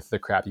done with the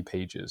crappy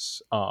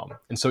pages.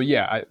 And so,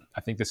 yeah,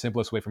 I think the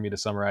simplest way for me to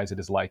summarize it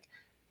is like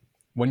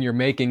when you're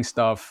making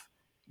stuff,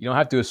 you don't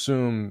have to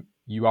assume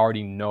you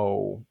already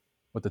know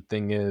what the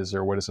thing is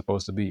or what it's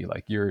supposed to be.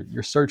 Like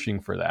you're searching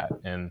for that,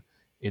 and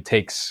it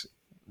takes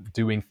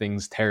doing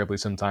things terribly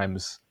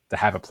sometimes to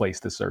have a place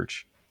to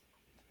search.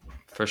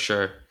 For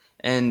sure.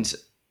 And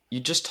you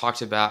just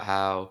talked about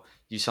how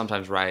you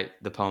sometimes write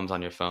the poems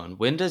on your phone.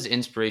 When does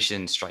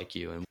inspiration strike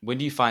you? And when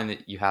do you find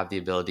that you have the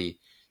ability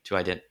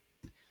to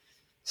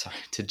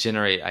to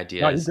generate No,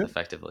 you're ideas good.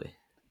 effectively?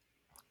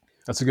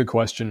 That's a good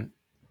question.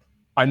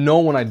 I know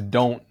when I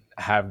don't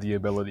have the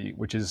ability,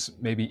 which is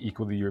maybe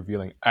equally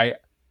revealing. I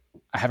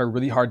have a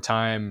really hard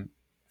time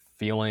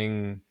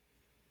feeling,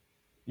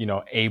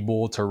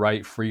 able to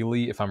write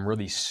freely if I'm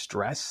really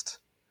stressed.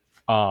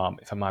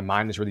 If my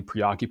mind is really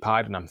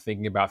preoccupied and I'm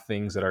thinking about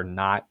things that are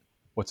not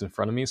what's in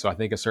front of me. So I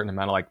think a certain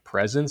amount of like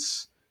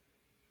presence,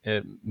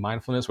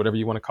 mindfulness, whatever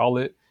you want to call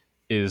it,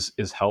 is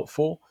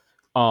helpful.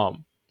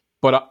 Um,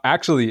 But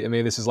actually, I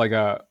mean, this is like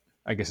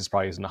I guess this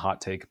probably isn't a hot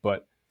take,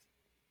 but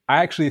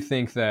I actually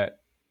think that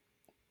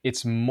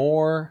it's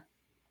more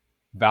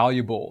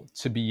valuable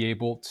to be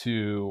able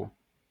to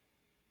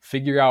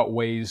figure out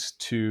ways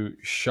to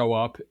show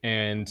up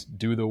and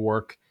do the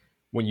work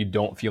when you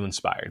don't feel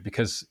inspired.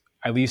 Because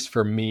at least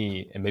for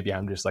me, and maybe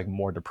I'm just like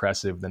more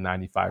depressive than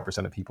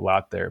 95% of people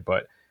out there,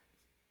 but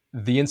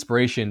the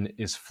inspiration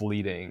is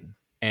fleeting.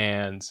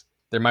 And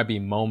there might be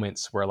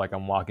moments where like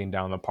I'm walking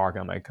down the park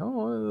and I'm like,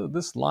 oh,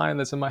 this line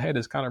that's in my head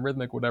is kind of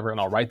rhythmic, whatever, and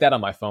I'll write that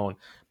on my phone.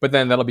 But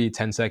then that'll be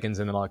 10 seconds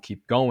and then I'll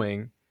keep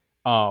going.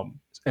 And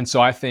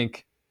so I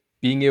think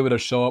being able to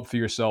show up for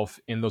yourself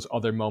in those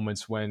other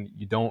moments when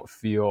you don't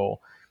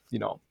feel,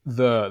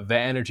 the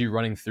energy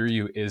running through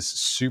you is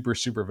super,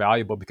 super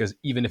valuable, because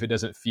even if it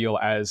doesn't feel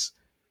as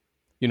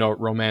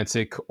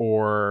romantic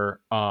or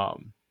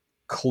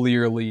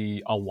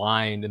clearly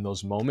aligned in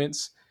those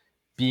moments,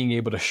 being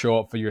able to show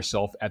up for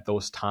yourself at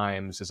those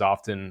times is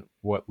often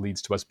what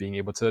leads to us being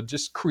able to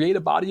just create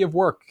a body of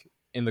work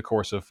in the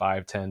course of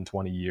 5, 10,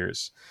 20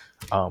 years,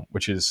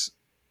 which is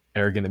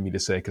arrogant of me to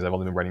say because I've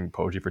only been writing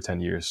poetry for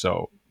 10 years.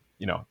 So,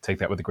 take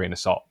that with a grain of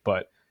salt.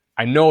 But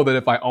I know that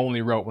if I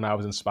only wrote when I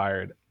was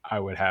inspired, I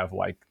would have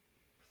like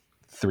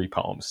 3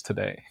 poems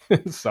today.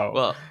 So,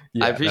 Well, I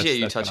yeah, appreciate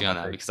you that's kind of touching on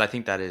my that take. because I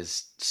think that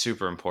is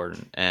super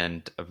important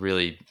and a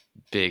really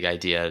big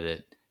idea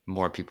that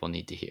more people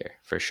need to hear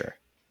for sure.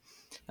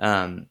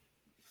 Um,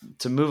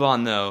 to move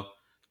on though,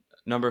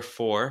 number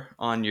 4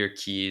 on your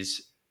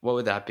keys, what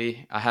would that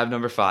be? I have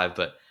number 5,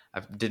 but I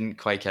didn't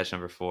quite catch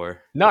number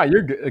 4. No,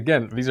 you're good.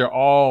 Again, these are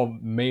all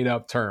made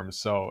up terms,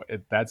 so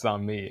that's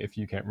on me if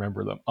you can't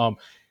remember them.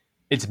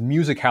 It's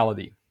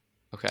musicality.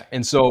 Okay.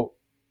 And so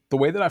the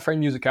way that I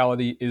frame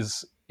musicality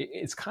is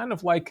it's kind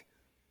of like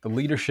the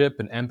leadership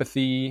and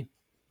empathy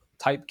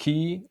type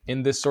key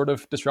in this sort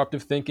of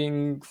disruptive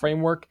thinking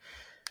framework.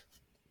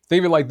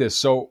 Think of it like this.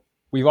 So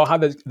we've all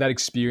had that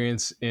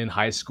experience in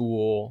high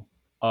school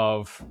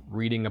of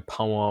reading a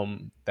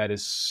poem that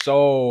is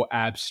so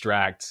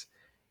abstract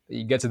that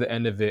you get to the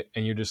end of it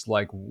and you're just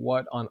like,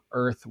 what on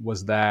earth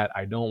was that?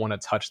 I don't want to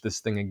touch this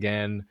thing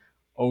again.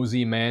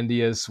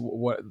 Ozymandias,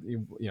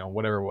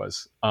 whatever it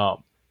was.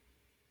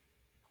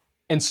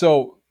 And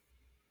so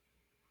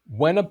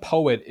when a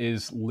poet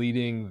is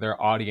leading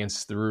their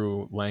audience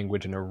through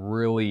language in a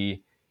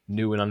really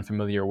new and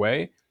unfamiliar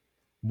way,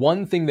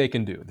 one thing they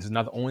can do, this is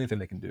not the only thing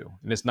they can do,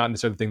 and it's not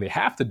necessarily the thing they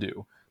have to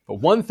do, but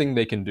one thing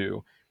they can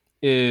do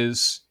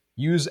is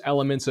use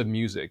elements of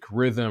music,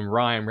 rhythm,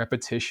 rhyme,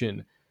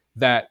 repetition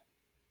that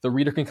the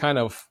reader can kind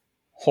of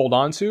hold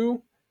on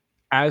to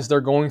as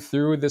they're going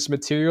through this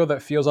material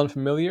that feels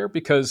unfamiliar,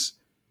 because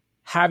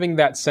having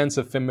that sense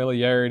of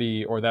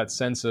familiarity or that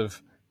sense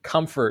of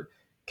comfort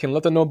can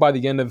let them know by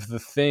the end of the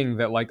thing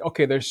that, like,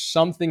 okay, there's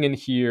something in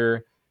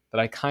here that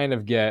I kind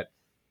of get,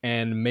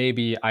 and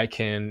maybe I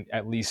can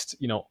at least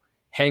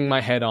hang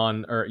my head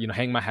on, or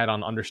hang my head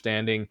on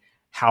understanding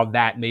how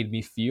that made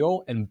me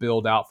feel and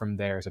build out from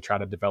there to try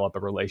to develop a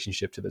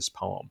relationship to this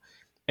poem.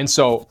 And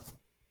so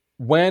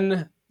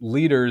when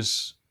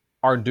leaders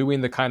are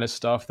doing the kind of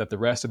stuff that the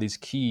rest of these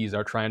keys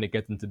are trying to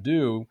get them to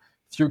do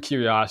through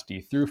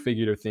curiosity, through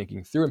figurative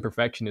thinking, through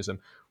imperfectionism,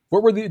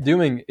 what we're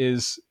doing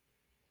is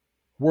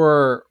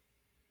we're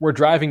we're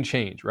driving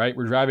change, right?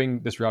 We're driving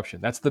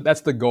disruption. That's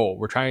the goal.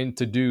 We're trying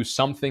to do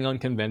something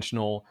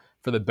unconventional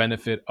for the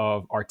benefit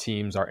of our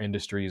teams, our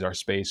industries, our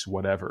space,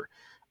 whatever.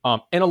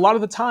 And a lot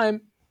of the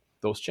time,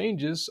 those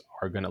changes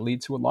are going to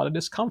lead to a lot of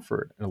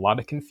discomfort and a lot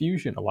of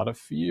confusion, a lot of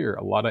fear,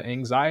 a lot of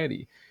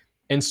anxiety.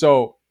 And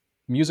so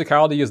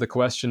musicality is the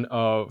question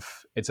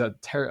of,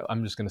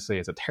 I'm just going to say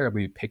it's a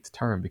terribly picked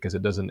term because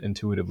it doesn't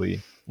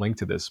intuitively link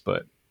to this,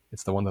 but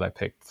it's the one that I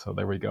picked. So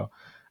there we go.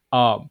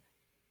 Um,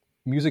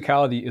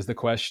 Musicality is the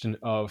question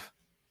of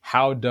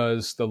how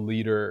does the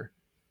leader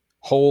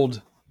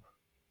hold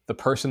the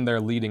person they're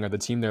leading or the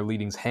team they're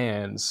leading's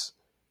hands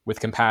with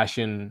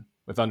compassion,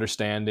 with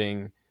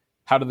understanding?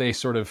 How do they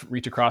sort of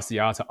reach across the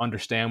aisle to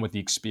understand what the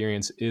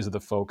experience is of the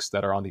folks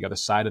that are on the other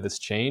side of this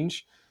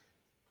change,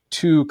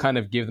 to kind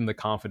of give them the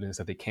confidence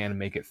that they can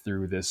make it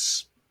through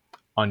this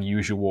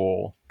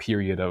unusual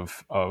period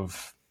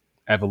of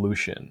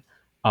evolution?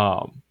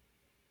 Um,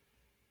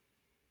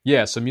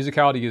 yeah, so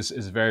musicality is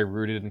very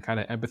rooted in kind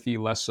of empathy,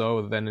 less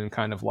so than in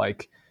kind of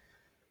like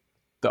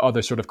the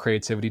other sort of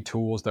creativity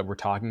tools that we're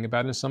talking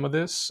about in some of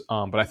this.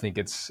 But I think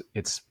it's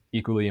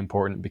equally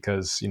important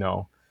because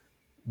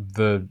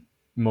the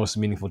most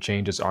meaningful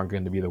changes aren't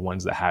going to be the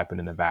ones that happen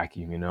in a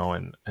vacuum,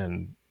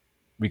 and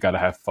we got to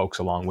have folks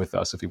along with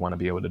us if we want to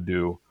be able to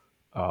do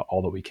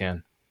all that we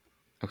can.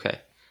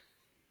 Okay.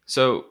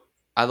 So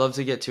I'd love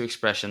to get to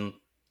expression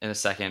in a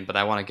second, but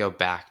I want to go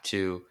back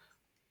to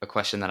a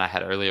question that I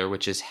had earlier,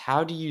 which is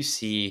how do you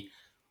see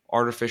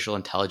artificial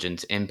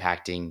intelligence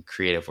impacting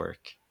creative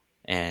work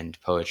and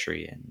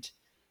poetry and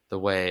the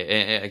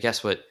way, I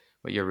guess what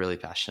you're really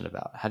passionate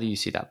about? How do you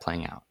see that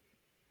playing out?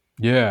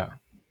 Yeah,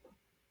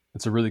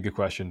 it's a really good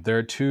question. There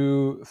are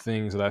two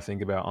things that I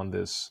think about on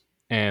this,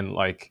 and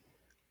like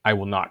I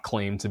will not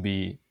claim to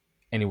be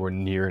anywhere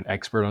near an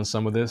expert on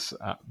some of this.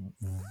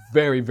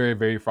 Very, very,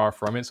 very far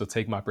from it. So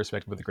take my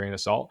perspective with a grain of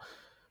salt.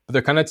 But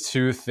they're kind of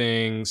two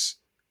things.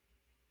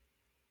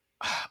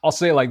 I'll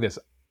say it like this: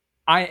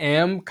 I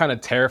am kind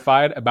of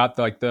terrified about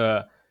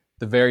the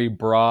very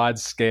broad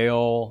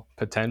scale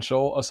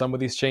potential of some of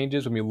these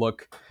changes when we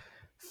look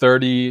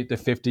 30 to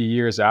 50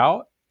 years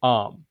out.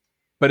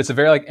 But it's a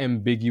very like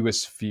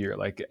ambiguous fear.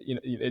 Like,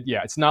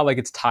 yeah, it's not like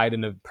it's tied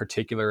in a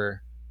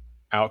particular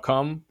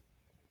outcome.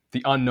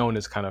 The unknown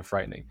is kind of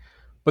frightening.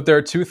 But there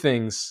are two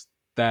things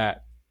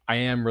that I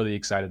am really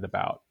excited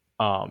about,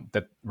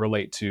 that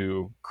relate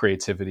to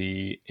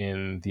creativity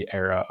in the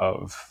era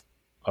of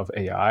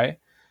AI.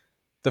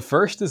 The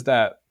first is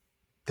that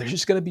there's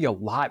just going to be a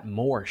lot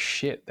more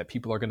shit that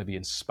people are going to be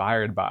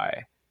inspired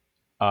by,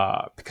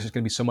 because there's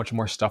going to be so much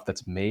more stuff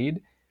that's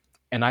made.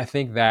 And I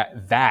think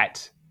that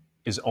that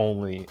is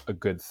only a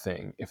good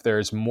thing. If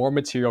there's more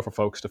material for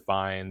folks to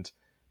find,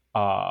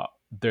 uh,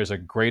 there's a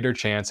greater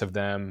chance of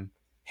them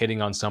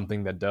hitting on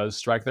something that does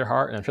strike their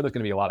heart. And I'm sure there's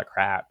going to be a lot of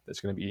crap that's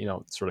going to be,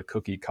 sort of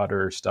cookie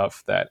cutter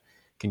stuff that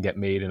can get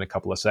made in a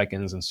couple of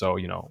seconds. And so,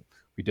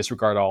 we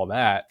disregard all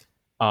that.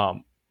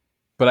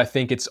 But I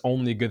think it's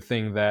only a good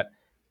thing that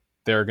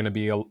there are going to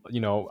be,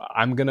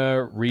 I'm going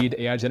to read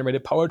AI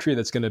generated poetry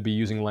that's going to be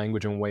using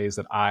language in ways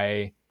that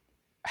I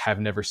have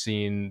never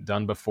seen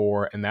done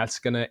before. And that's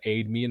going to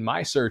aid me in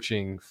my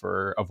searching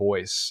for a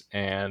voice.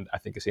 And I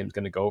think the same is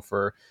going to go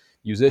for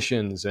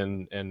musicians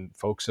and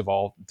folks of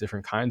all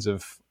different kinds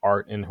of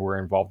art and who are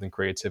involved in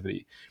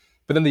creativity.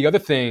 But then the other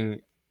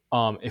thing,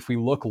 if we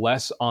look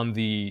less on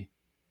the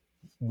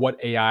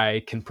what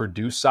AI can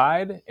produce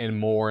side and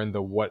more in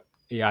the what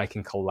AI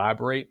can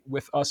collaborate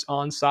with us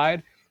on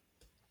side,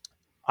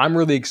 I'm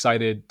really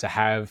excited to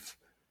have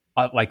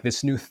like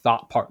this new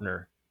thought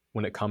partner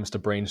when it comes to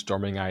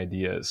brainstorming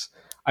ideas.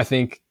 I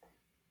think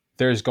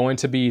there's going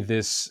to be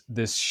this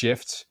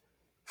shift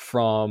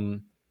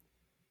from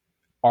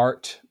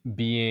art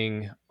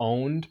being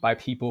owned by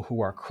people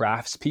who are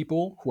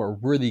craftspeople who are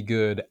really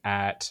good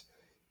at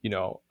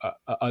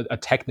a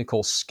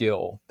technical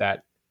skill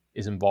that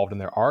is involved in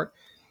their art.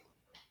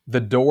 The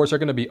doors are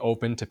going to be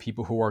open to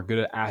people who are good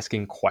at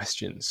asking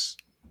questions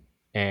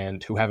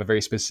and who have a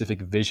very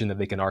specific vision that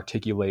they can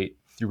articulate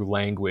through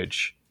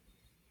language,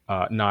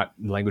 not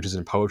languages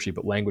in poetry,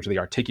 but language they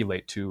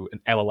articulate to an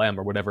LLM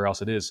or whatever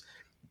else it is.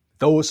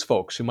 Those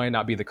folks who might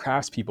not be the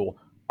craftspeople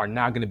are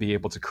now going to be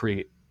able to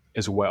create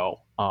as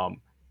well.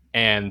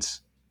 And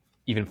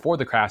even for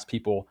the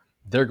craftspeople,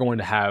 they're going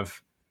to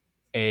have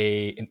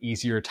an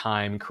easier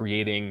time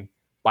creating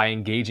by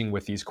engaging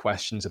with these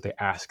questions that they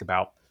ask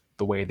about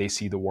the way they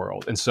see the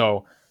world. And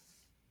so,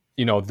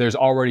 there's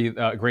already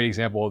a great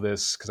example of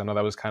this because I know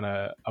that was kind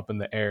of up in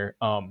the air.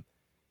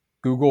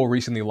 Google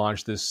recently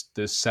launched this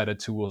set of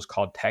tools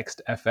called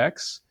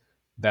TextFX.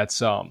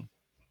 That's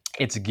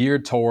it's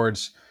geared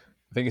towards,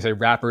 I think you say,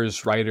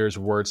 rappers, writers,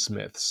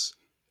 wordsmiths,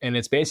 and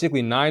it's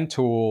basically 9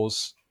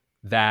 tools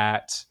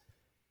that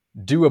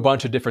do a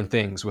bunch of different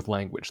things with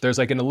language. There's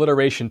like an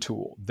alliteration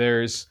tool.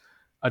 There's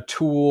a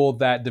tool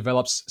that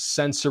develops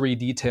sensory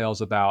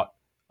details about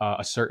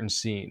a certain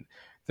scene.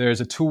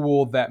 There's a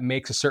tool that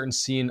makes a certain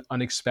scene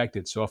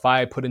unexpected. So if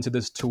I put into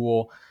this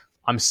tool,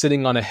 I'm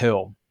sitting on a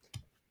hill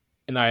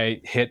and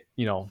I hit,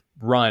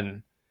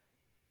 run,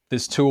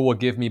 this tool will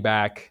give me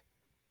back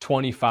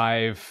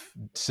 25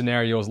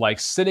 scenarios like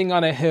sitting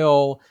on a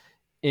hill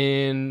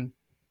in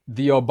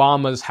the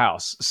Obama's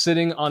house,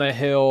 sitting on a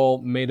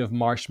hill made of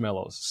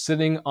marshmallows,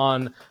 sitting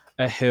on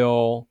a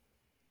hill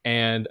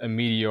and a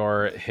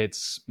meteor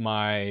hits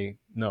my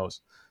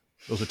nose.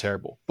 Those are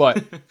terrible.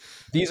 But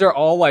these are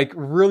all like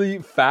really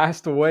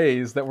fast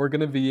ways that we're going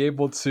to be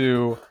able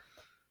to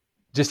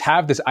just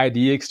have this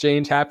idea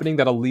exchange happening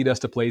that'll lead us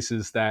to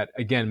places that,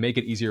 again, make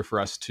it easier for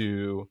us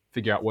to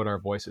figure out what our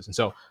voice is. And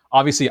so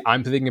obviously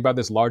I'm thinking about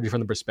this largely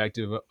from the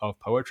perspective of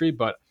poetry,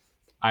 but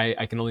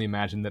I can only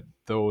imagine that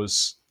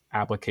those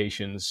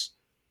applications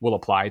will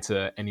apply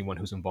to anyone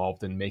who's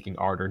involved in making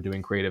art or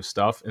doing creative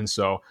stuff. And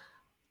so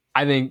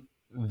I think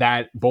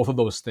that both of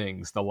those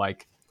things, the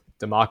like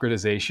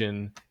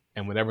democratization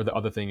and whatever the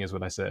other thing is,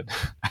 what I said,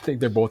 I think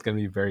they're both going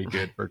to be very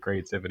good for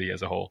creativity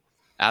as a whole.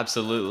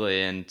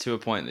 Absolutely. And to a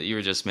point that you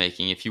were just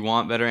making, if you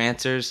want better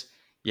answers,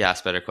 you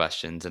ask better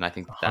questions. And I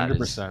think that is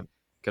 100%. going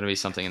to be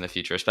something in the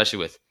future, especially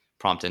with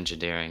prompt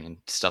engineering and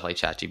stuff like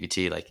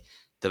ChatGPT. Like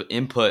the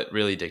input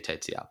really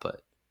dictates the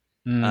output.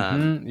 Yeah,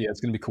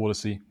 it's going to be cool to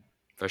see.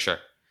 For sure.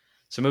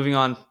 So moving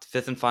on,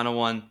 fifth and final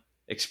one,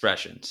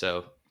 expression.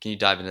 So can you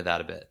dive into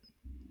that a bit?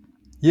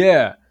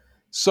 Yeah.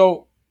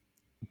 So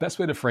best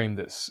way to frame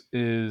this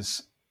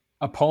is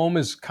a poem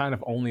is kind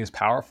of only as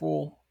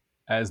powerful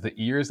as the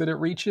ears that it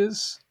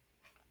reaches.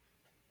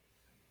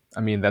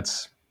 I mean,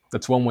 that's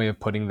one way of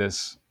putting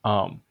this.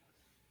 A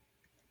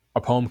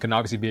poem can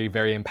obviously be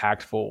very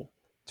impactful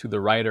to the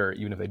writer,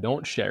 even if they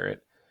don't share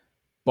it.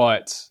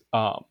 But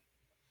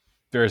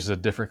there's a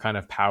different kind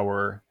of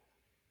power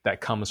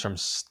that comes from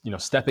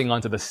stepping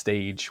onto the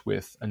stage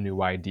with a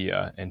new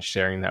idea and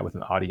sharing that with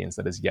an audience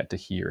that is yet to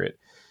hear it.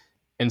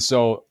 And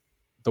so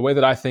the way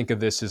that I think of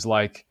this is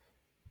like,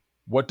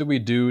 what do we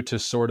do to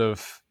sort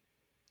of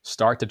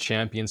start to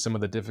champion some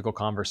of the difficult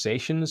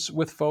conversations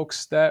with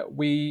folks that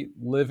we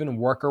live and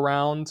work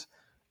around,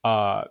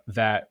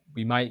 that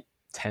we might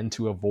tend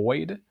to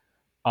avoid,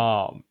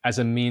 as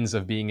a means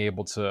of being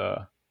able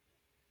to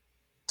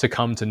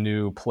come to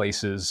new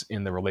places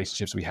in the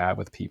relationships we have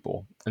with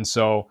people. And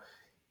so,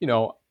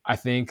 I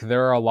think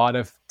there are a lot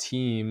of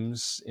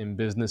teams in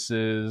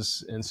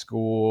businesses, in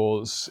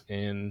schools,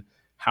 in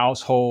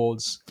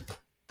households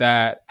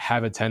that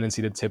have a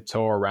tendency to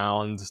tiptoe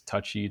around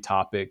touchy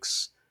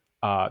topics,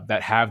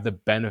 that have the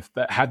benefit,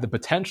 that have the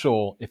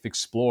potential, if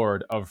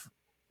explored, of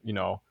you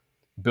know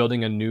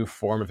building a new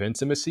form of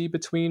intimacy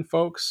between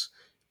folks.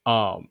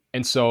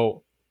 And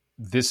so,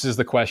 this is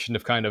the question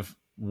of kind of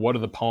what are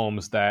the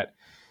poems that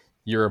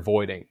you're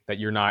avoiding, that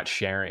you're not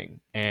sharing,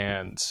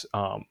 and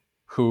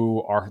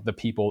who are the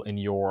people in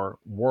your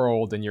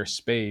world, in your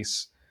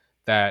space,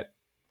 that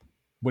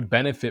would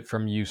benefit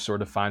from you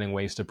sort of finding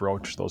ways to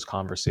broach those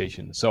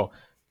conversations. So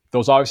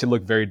those obviously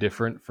look very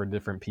different for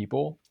different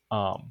people.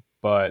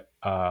 But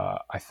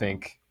I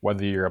think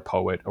whether you're a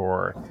poet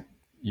or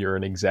you're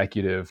an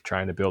executive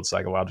trying to build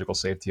psychological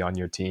safety on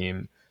your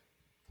team,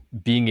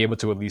 being able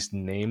to at least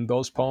name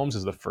those poems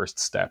is the first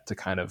step to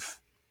kind of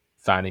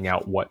finding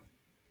out what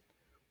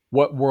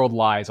world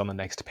lies on the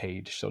next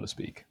page, so to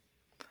speak.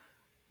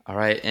 All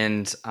right.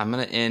 And I'm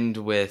going to end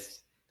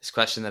with this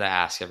question that I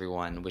ask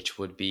everyone, which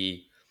would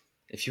be,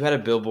 if you had a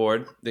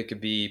billboard that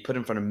could be put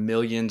in front of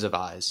millions of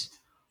eyes,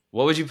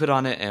 what would you put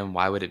on it and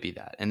why would it be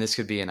that? And this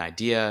could be an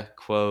idea,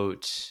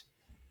 quote,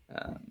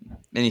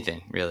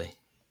 anything really.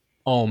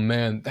 Oh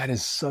man, that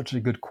is such a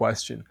good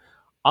question.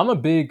 I'm a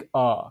big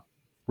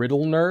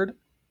riddle nerd.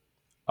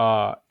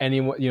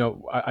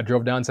 Anyone, I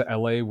drove down to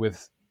LA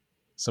with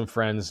some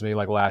friends maybe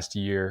like last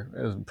year.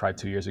 It was probably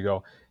 2 years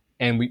ago,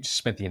 and we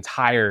spent the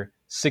entire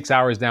 6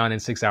 hours down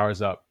and 6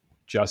 hours up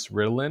just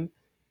riddling.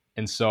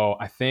 And so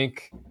I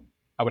think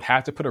I would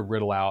have to put a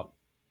riddle out.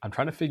 I'm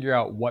trying to figure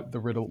out what the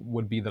riddle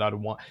would be that I'd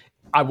want.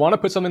 I want to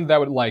put something that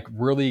would like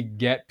really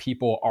get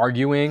people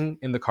arguing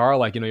in the car.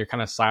 Like, you're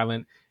kind of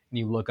silent and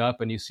you look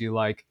up and you see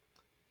like,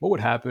 what would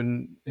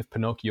happen if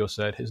Pinocchio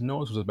said his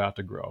nose was about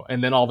to grow?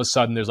 And then all of a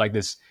sudden there's like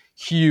this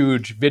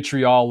huge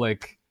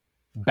vitriolic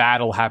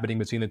battle happening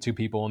between the two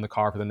people in the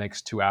car for the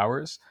next 2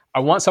 hours. I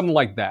want something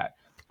like that.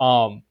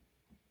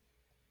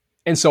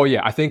 And so yeah,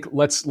 I think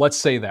let's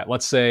say that.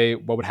 Let's say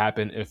what would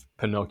happen if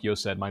Pinocchio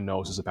said my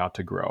nose is about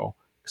to grow,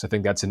 because I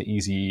think that's an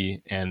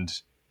easy and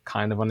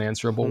kind of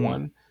unanswerable Hmm.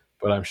 one.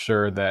 But I'm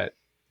sure that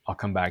I'll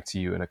come back to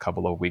you in a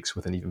couple of weeks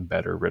with an even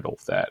better riddle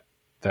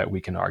that we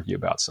can argue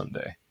about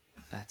someday.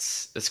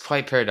 That's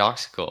quite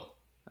paradoxical.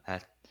 Uh,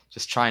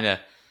 just trying to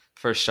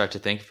first start to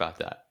think about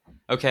that.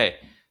 Okay,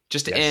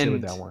 just to Yeah, sit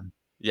with that end. one.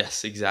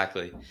 Yes,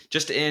 exactly.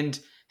 Just to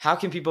end, how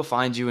can people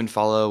find you and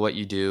follow what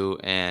you do,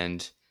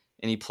 and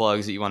any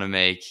plugs that you want to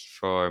make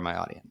for my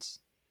audience?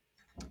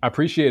 I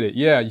appreciate it.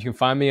 Yeah, you can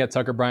find me at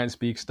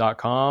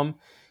tuckerbryantSpeaks.com.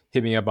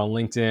 Hit me up on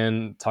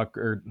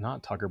LinkedIn,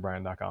 not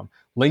tuckerbryant.com,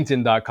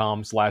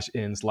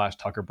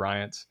 linkedin.com/in/Tucker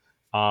Bryant.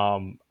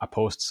 I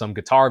post some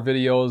guitar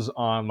videos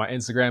on my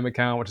Instagram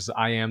account, which is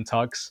I am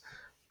Tux.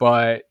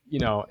 But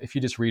if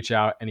you just reach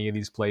out any of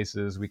these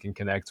places, we can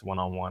connect one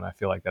on one. I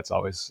feel like that's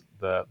always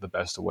the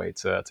best way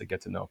to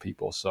get to know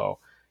people. So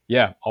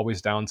yeah,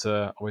 always down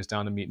to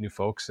meet new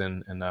folks,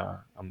 and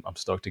I'm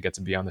stoked to get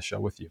to be on the show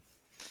with you.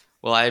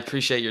 Well, I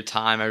appreciate your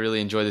time. I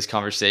really enjoyed this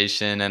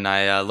conversation, and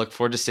I look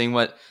forward to seeing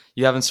what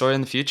you have in store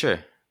in the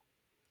future.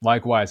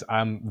 Likewise,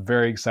 I'm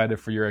very excited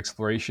for your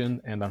exploration,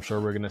 and I'm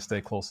sure we're going to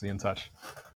stay closely in touch.